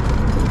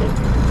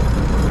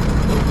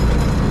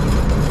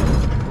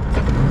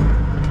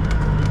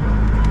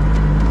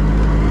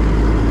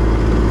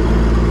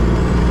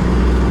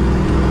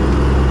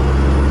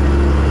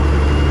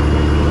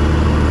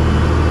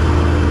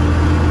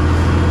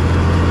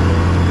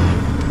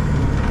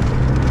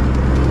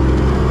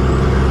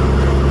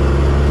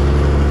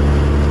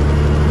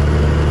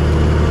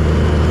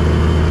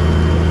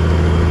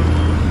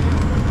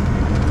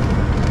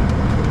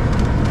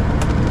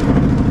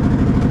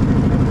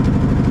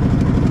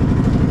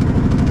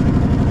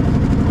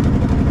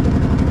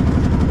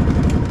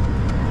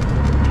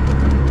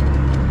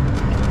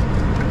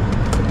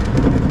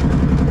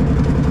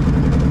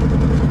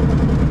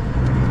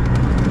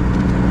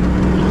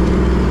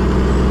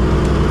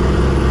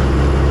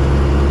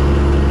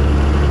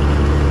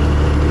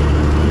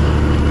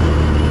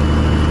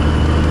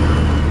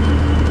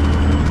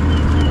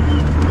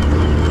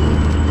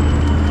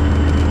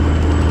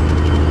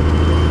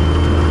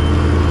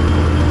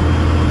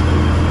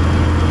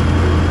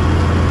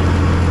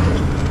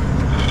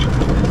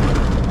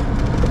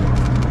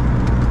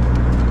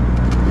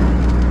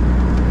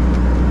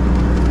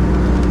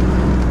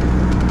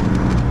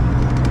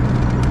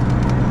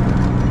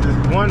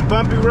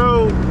 Bumpy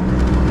road.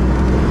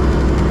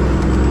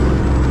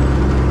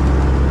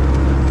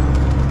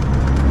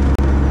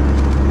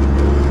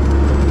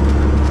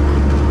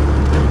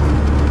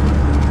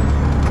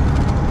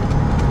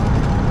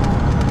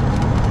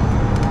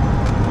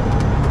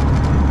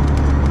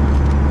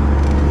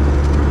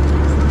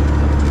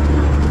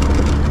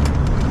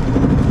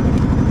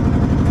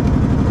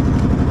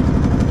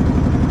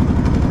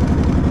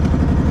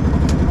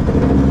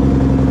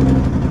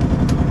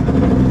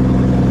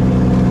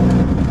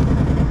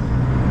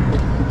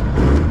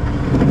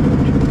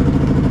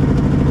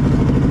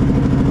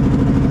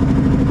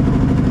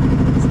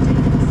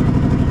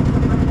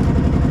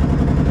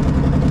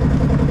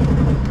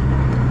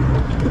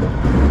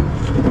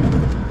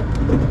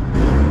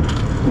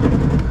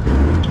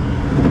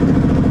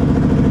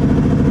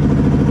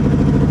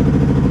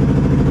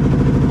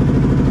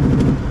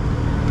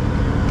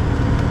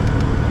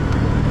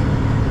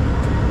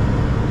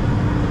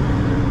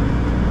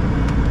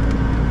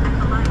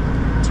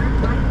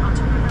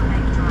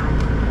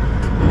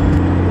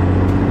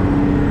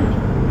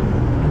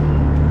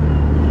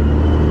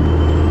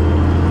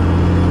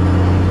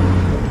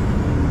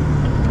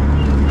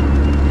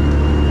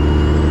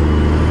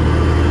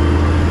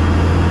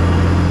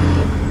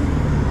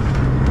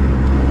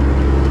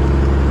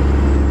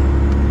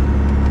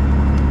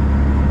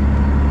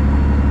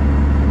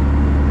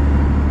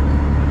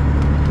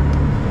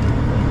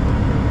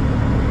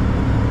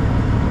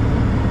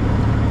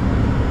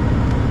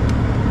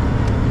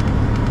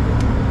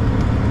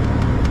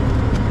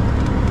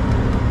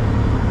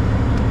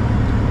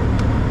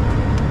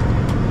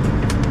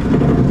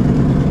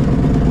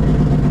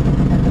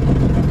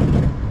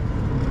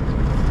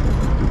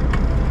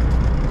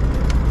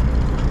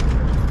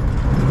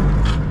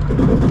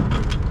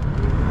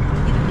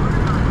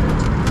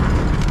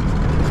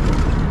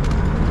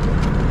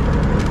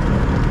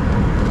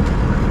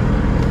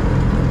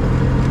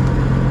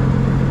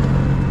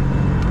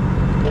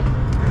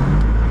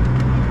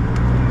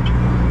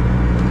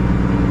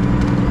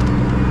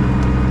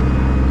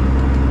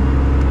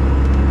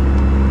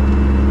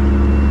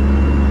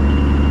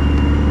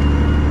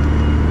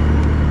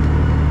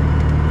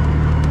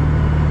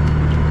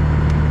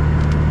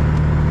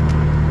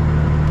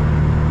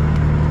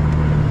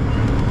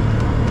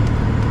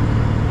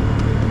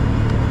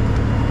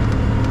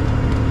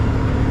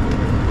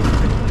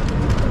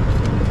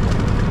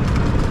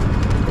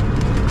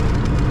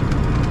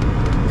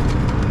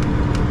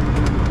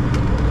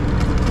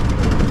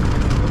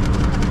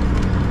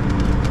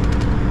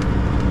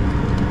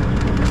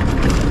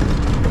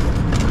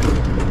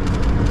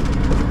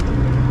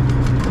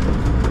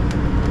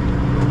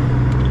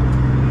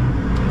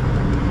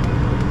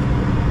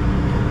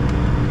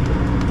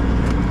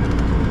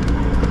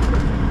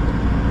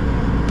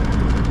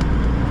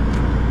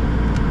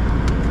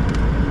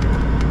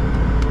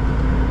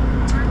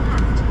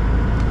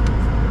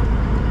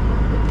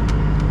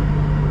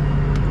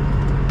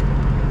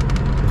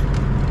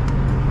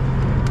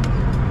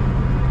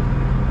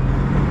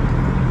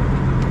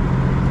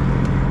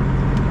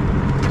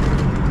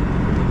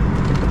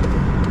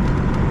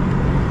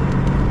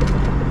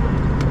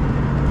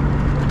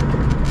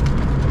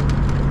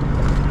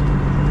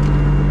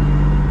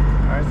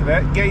 So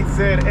that gate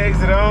said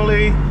exit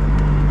only.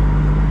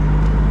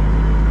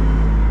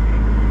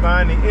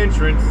 Find the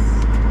entrance.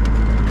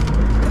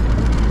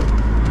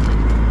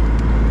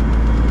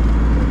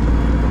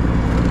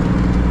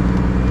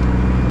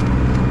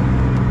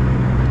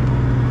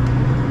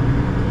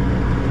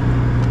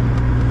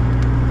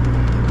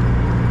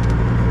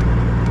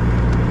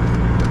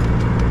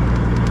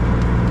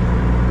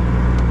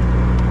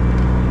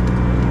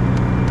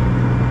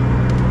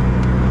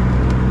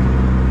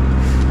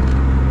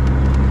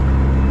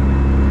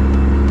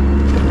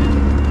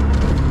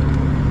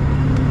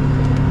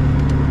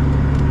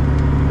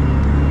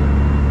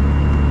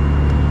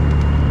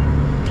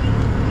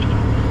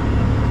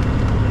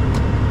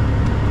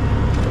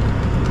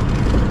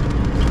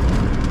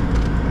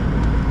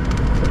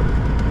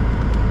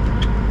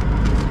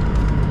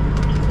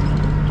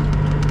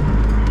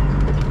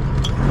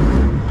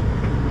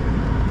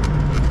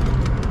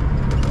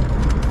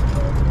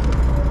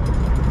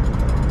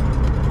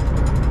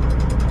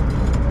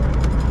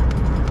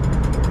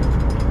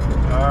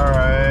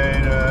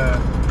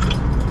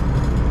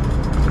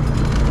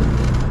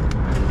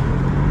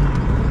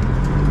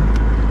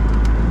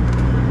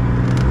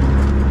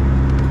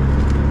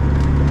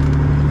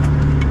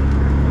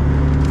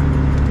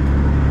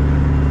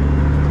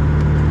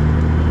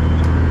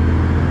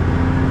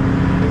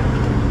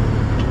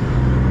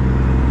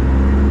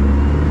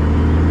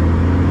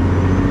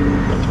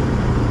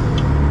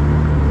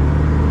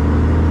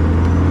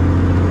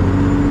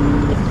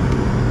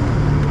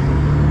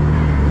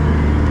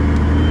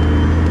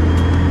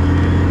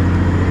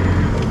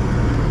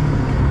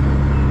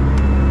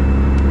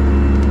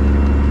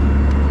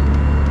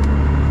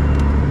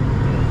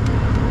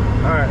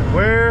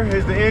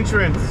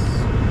 Entrance.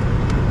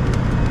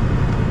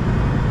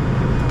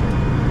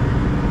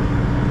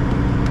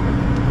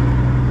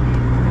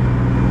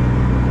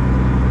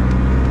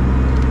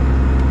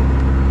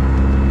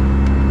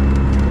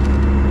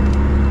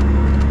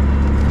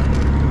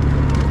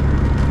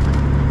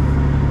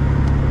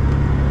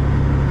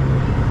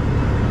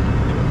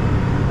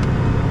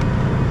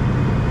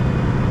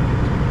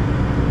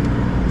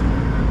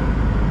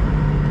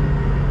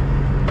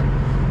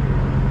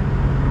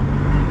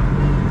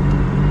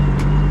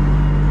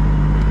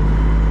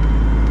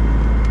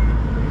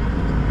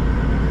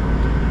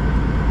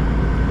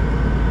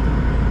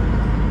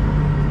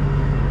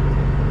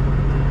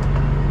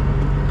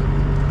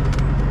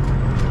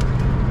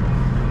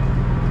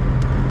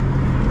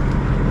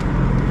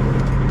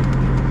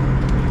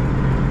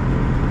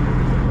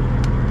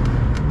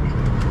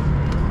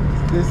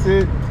 Is this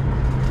it?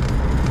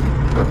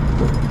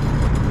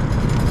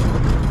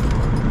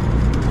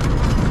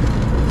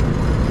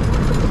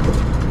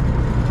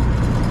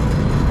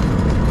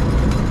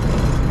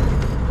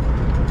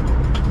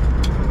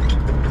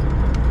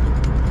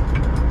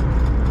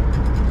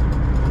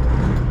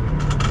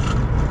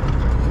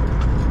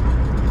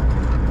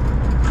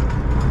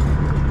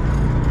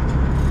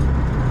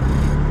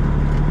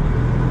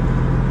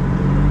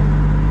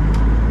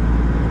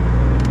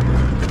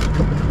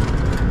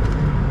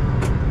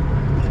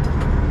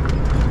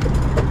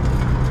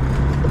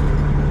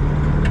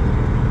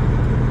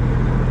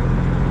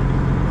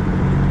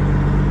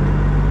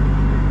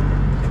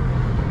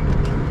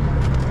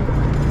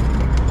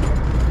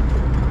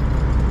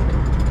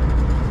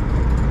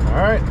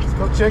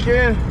 Check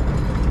in.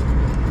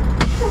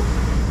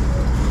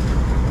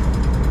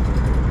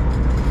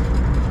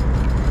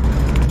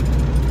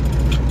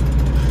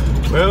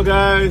 Well,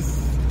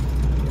 guys,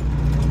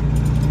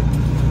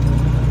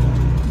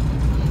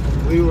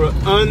 we were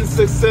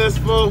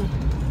unsuccessful.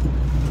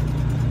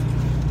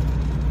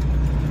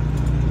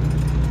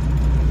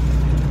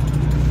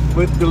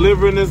 With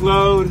delivering this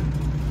load.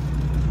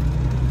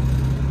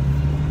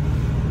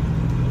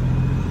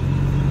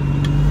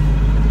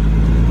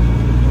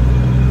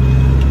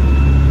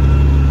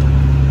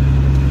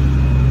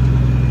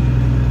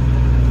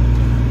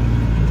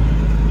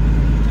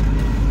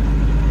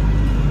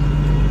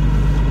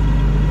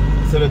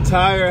 So the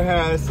tire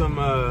has some,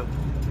 well,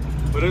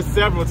 there's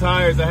several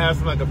tires that have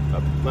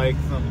some like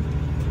some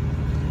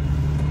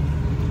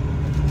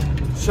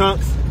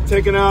chunks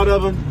taken out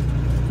of them.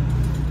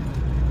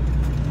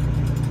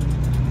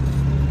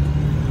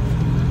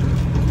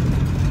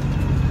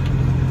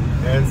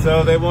 And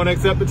so they won't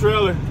accept the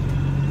trailer.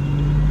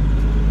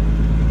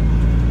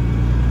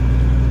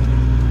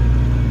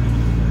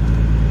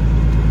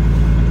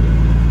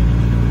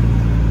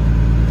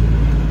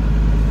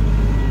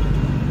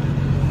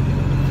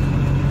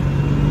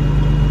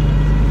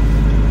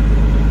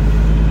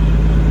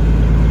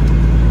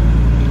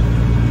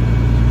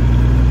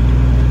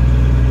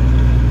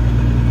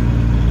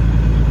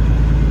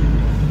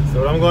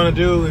 What I'm going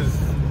to do is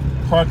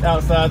park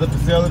outside the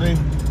facility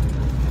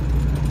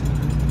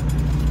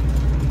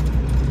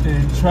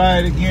and try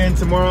it again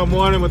tomorrow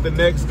morning with the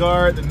next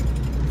guard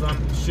that's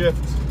on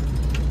shift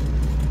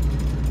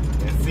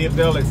and see if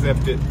they'll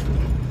accept it.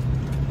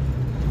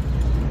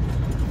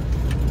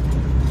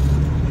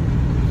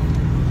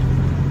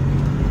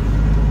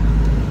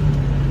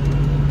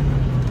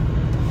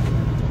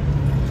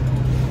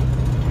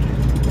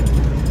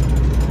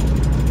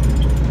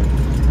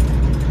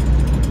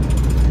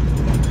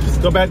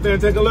 go back there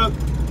and take a look.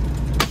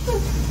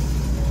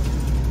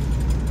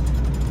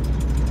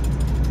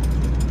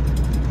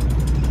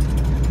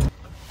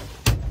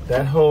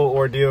 That whole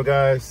ordeal,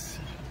 guys,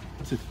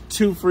 took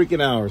 2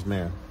 freaking hours,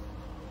 man.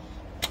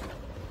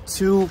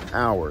 2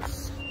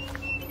 hours.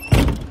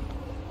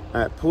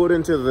 I pulled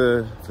into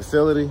the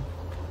facility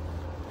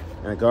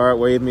and a guard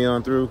waved me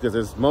on through because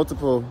there's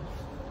multiple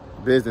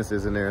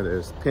businesses in there.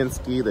 There's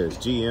Penske, there's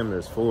GM,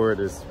 there's Ford,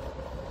 there's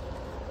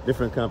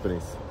different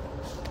companies.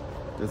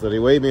 And so they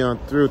waved me on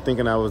through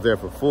thinking I was there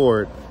for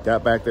Ford.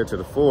 Got back there to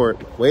the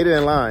Ford, waited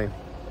in line.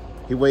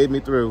 He waved me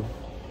through,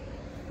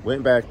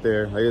 went back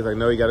there. He was like,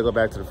 no, you got to go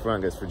back to the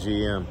front. That's for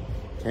GM.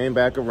 Came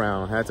back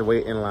around, had to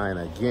wait in line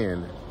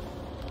again.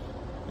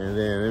 And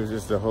then it was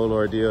just a whole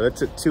ordeal. It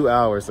took 2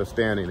 hours of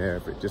standing there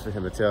just for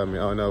him to tell me,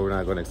 oh no, we're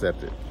not going to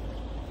accept it.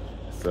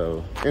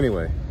 So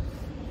anyway,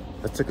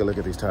 let's take a look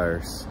at these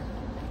tires.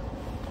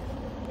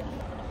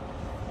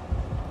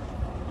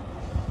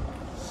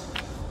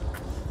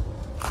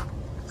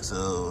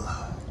 So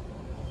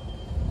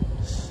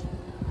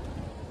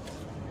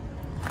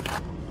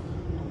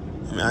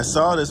I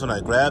saw this when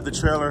I grabbed the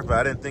trailer, but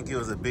I didn't think it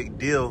was a big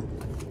deal.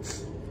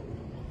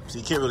 So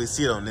you can't really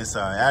see it on this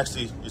side.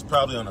 Actually, it's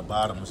probably on the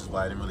bottom, which is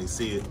why I didn't really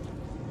see it.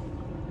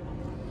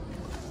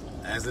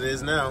 As it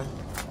is now.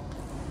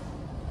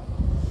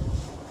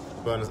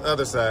 But on this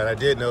other side, I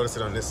did notice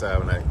it on this side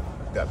when I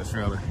got the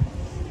trailer.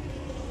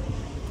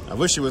 I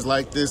wish it was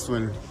like this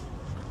when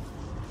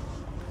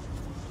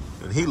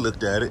he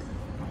looked at it.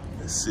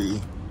 Let's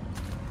see.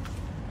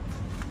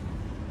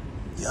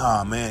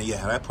 Oh man, yeah,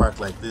 had I parked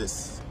like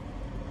this,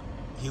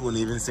 he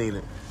wouldn't even seen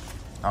it.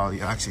 Oh,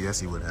 yeah, actually, yes,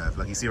 he would have.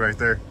 Like you see right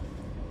there.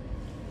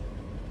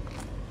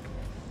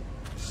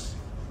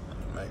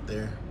 Right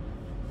there.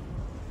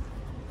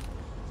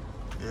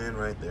 And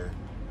right there.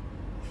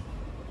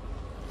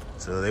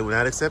 So they would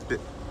not accept it.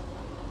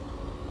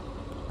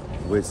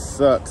 Which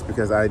sucks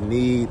because I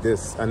need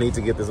this. I need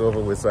to get this over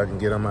with so I can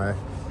get on my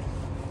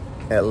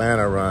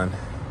Atlanta run.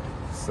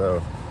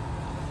 So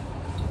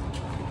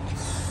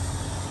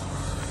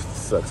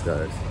sucks,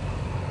 guys.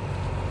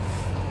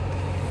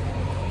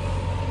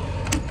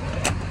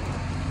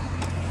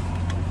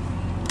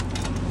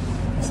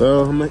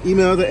 So I'm gonna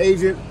email the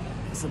agent.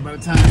 So by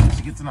the time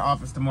she gets in the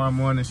office tomorrow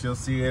morning, she'll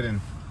see it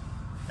and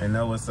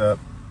know what's up.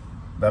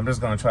 But I'm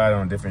just gonna try it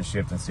on a different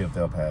shift and see if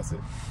they'll pass it.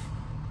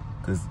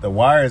 Because the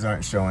wires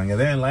aren't showing. And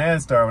then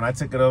Landstar, when I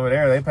took it over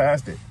there, they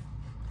passed it.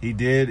 He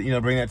did, you know,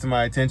 bring that to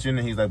my attention,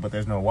 and he's like, but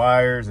there's no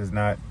wires, it's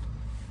not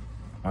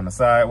on the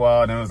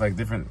sidewall. And it was like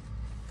different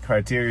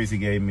criteria he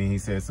gave me. He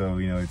said, so,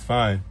 you know, it's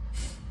fine.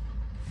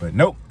 But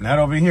nope, not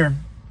over here.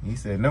 He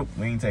said, nope,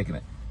 we ain't taking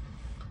it.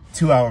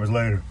 2 hours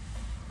later.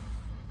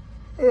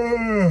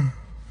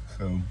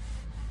 So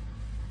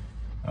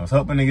I was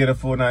hoping to get a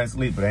full night's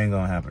sleep, but it ain't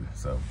gonna happen.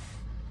 So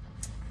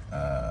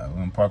we're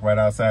gonna park right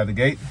outside the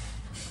gate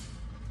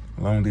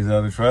along with these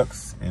other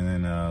trucks, and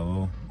then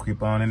we'll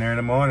creep on in there in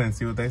the morning and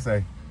see what they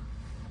say.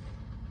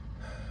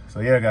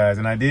 So yeah, guys,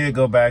 and I did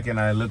go back and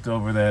I looked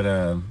over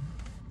that,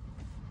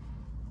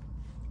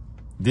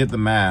 did the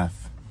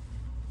math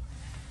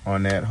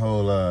on that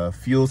whole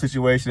fuel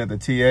situation at the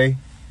TA,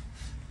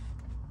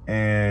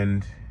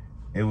 and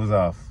it was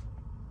off.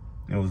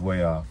 It was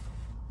way off.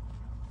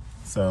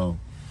 So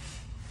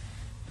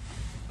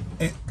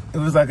it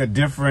was like a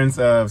difference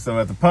of, so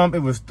at the pump it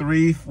was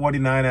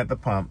 $3.49 at the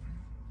pump,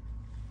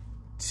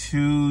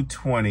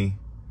 $2.20.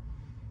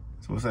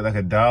 So what's that, like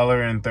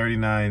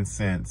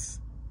 $1.39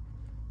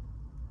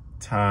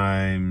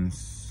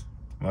 times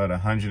about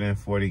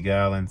 140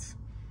 gallons.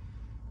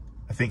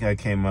 I think I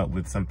came up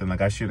with something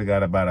like I should have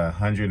got about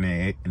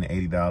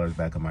 $180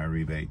 back on my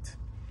rebate,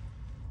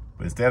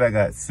 but instead I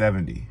got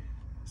 70.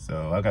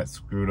 So I got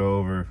screwed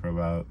over for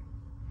about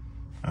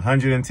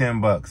 110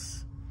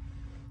 bucks.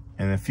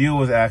 And the fuel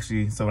was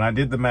actually, so when I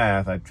did the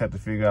math, I tried to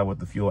figure out what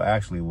the fuel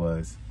actually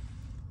was.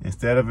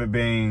 Instead of it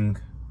being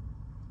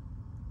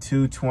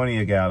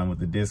 $2.20 a gallon with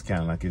the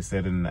discount, like it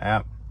said in the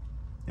app,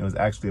 it was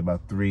actually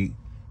about $3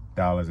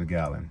 a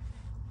gallon.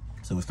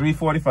 So it was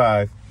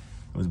 $3.45. It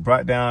was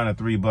brought down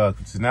to $3,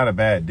 which is not a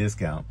bad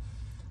discount.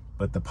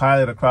 But the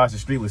Pilot across the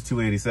street was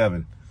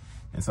 $2.87.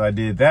 And so I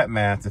did that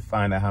math to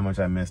find out how much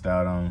I missed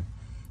out on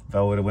if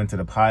I would have went to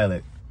the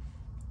Pilot.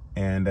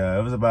 And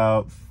it was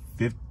about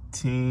 $15,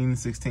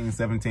 $16,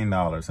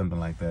 $17, something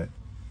like that.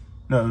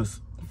 No, it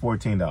was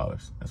 $14.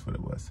 That's what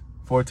it was.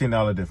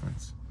 $14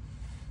 difference.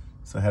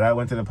 So had I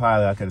went to the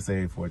Pilot, I could have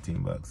saved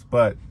 14 bucks.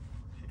 But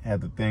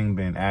had the thing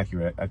been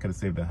accurate, I could have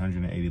saved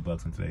 180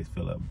 bucks on today's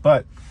fill up.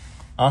 But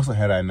also,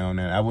 had I known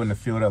that, I wouldn't have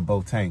filled up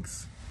both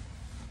tanks.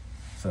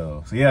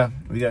 So yeah,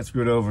 we got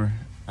screwed over.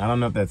 I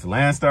don't know if that's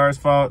Landstar's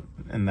fault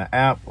in the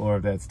app or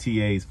if that's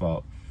TA's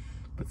fault.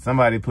 But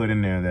somebody put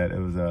in there that it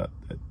was a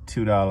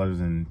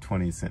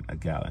 $2.20 a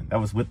gallon.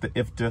 That was with the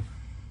IFTA,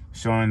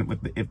 showing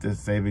what the IFTA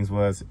savings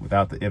was.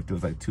 Without the IFTA, it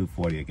was like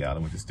 $2.40 a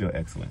gallon, which is still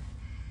excellent.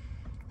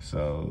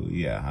 So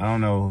yeah, I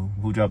don't know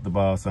who dropped the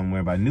ball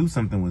somewhere, but I knew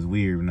something was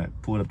weird when I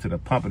pulled up to the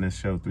pump and it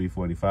showed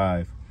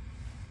 $3.45.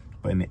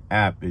 but in the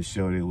app it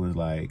showed it was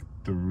like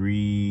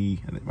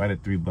right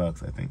at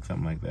 $3, I think,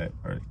 something like that,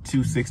 or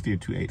 $260 or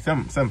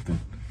 $280, something.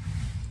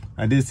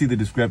 I did see the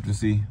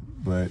discrepancy,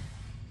 but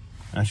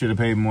I should have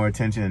paid more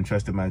attention and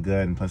trusted my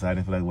gut, and plus I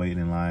didn't feel like waiting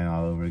in line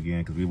all over again,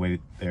 because we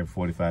waited there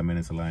 45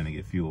 minutes in line to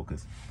get fuel,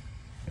 because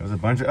there was a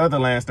bunch of other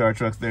Landstar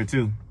trucks there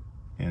too.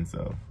 And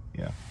so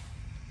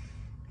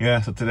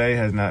so today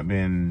has not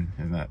been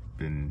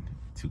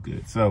too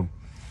good. So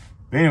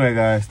anyway,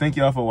 guys, thank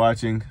y'all for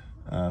watching.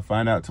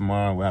 Find out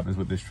tomorrow what happens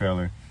with this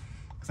trailer,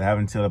 because I have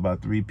until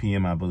about 3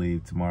 p.m. I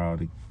believe tomorrow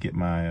to get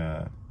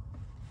my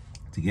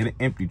to get an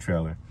empty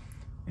trailer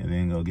and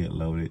then go get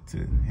loaded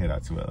to head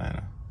out to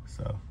Atlanta.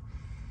 So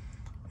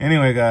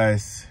anyway,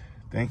 guys,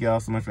 thank y'all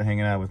so much for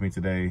hanging out with me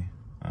today.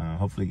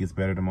 Hopefully it gets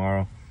better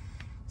tomorrow,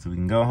 so we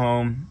can go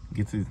home,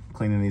 get to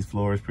cleaning these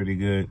floors pretty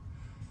good,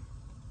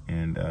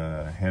 and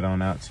head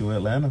on out to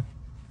Atlanta.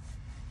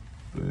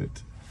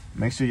 But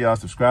make sure y'all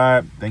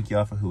subscribe. Thank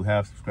y'all for who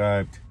have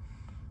subscribed,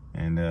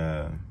 and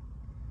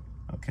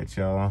I'll catch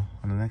y'all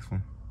on the next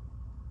one.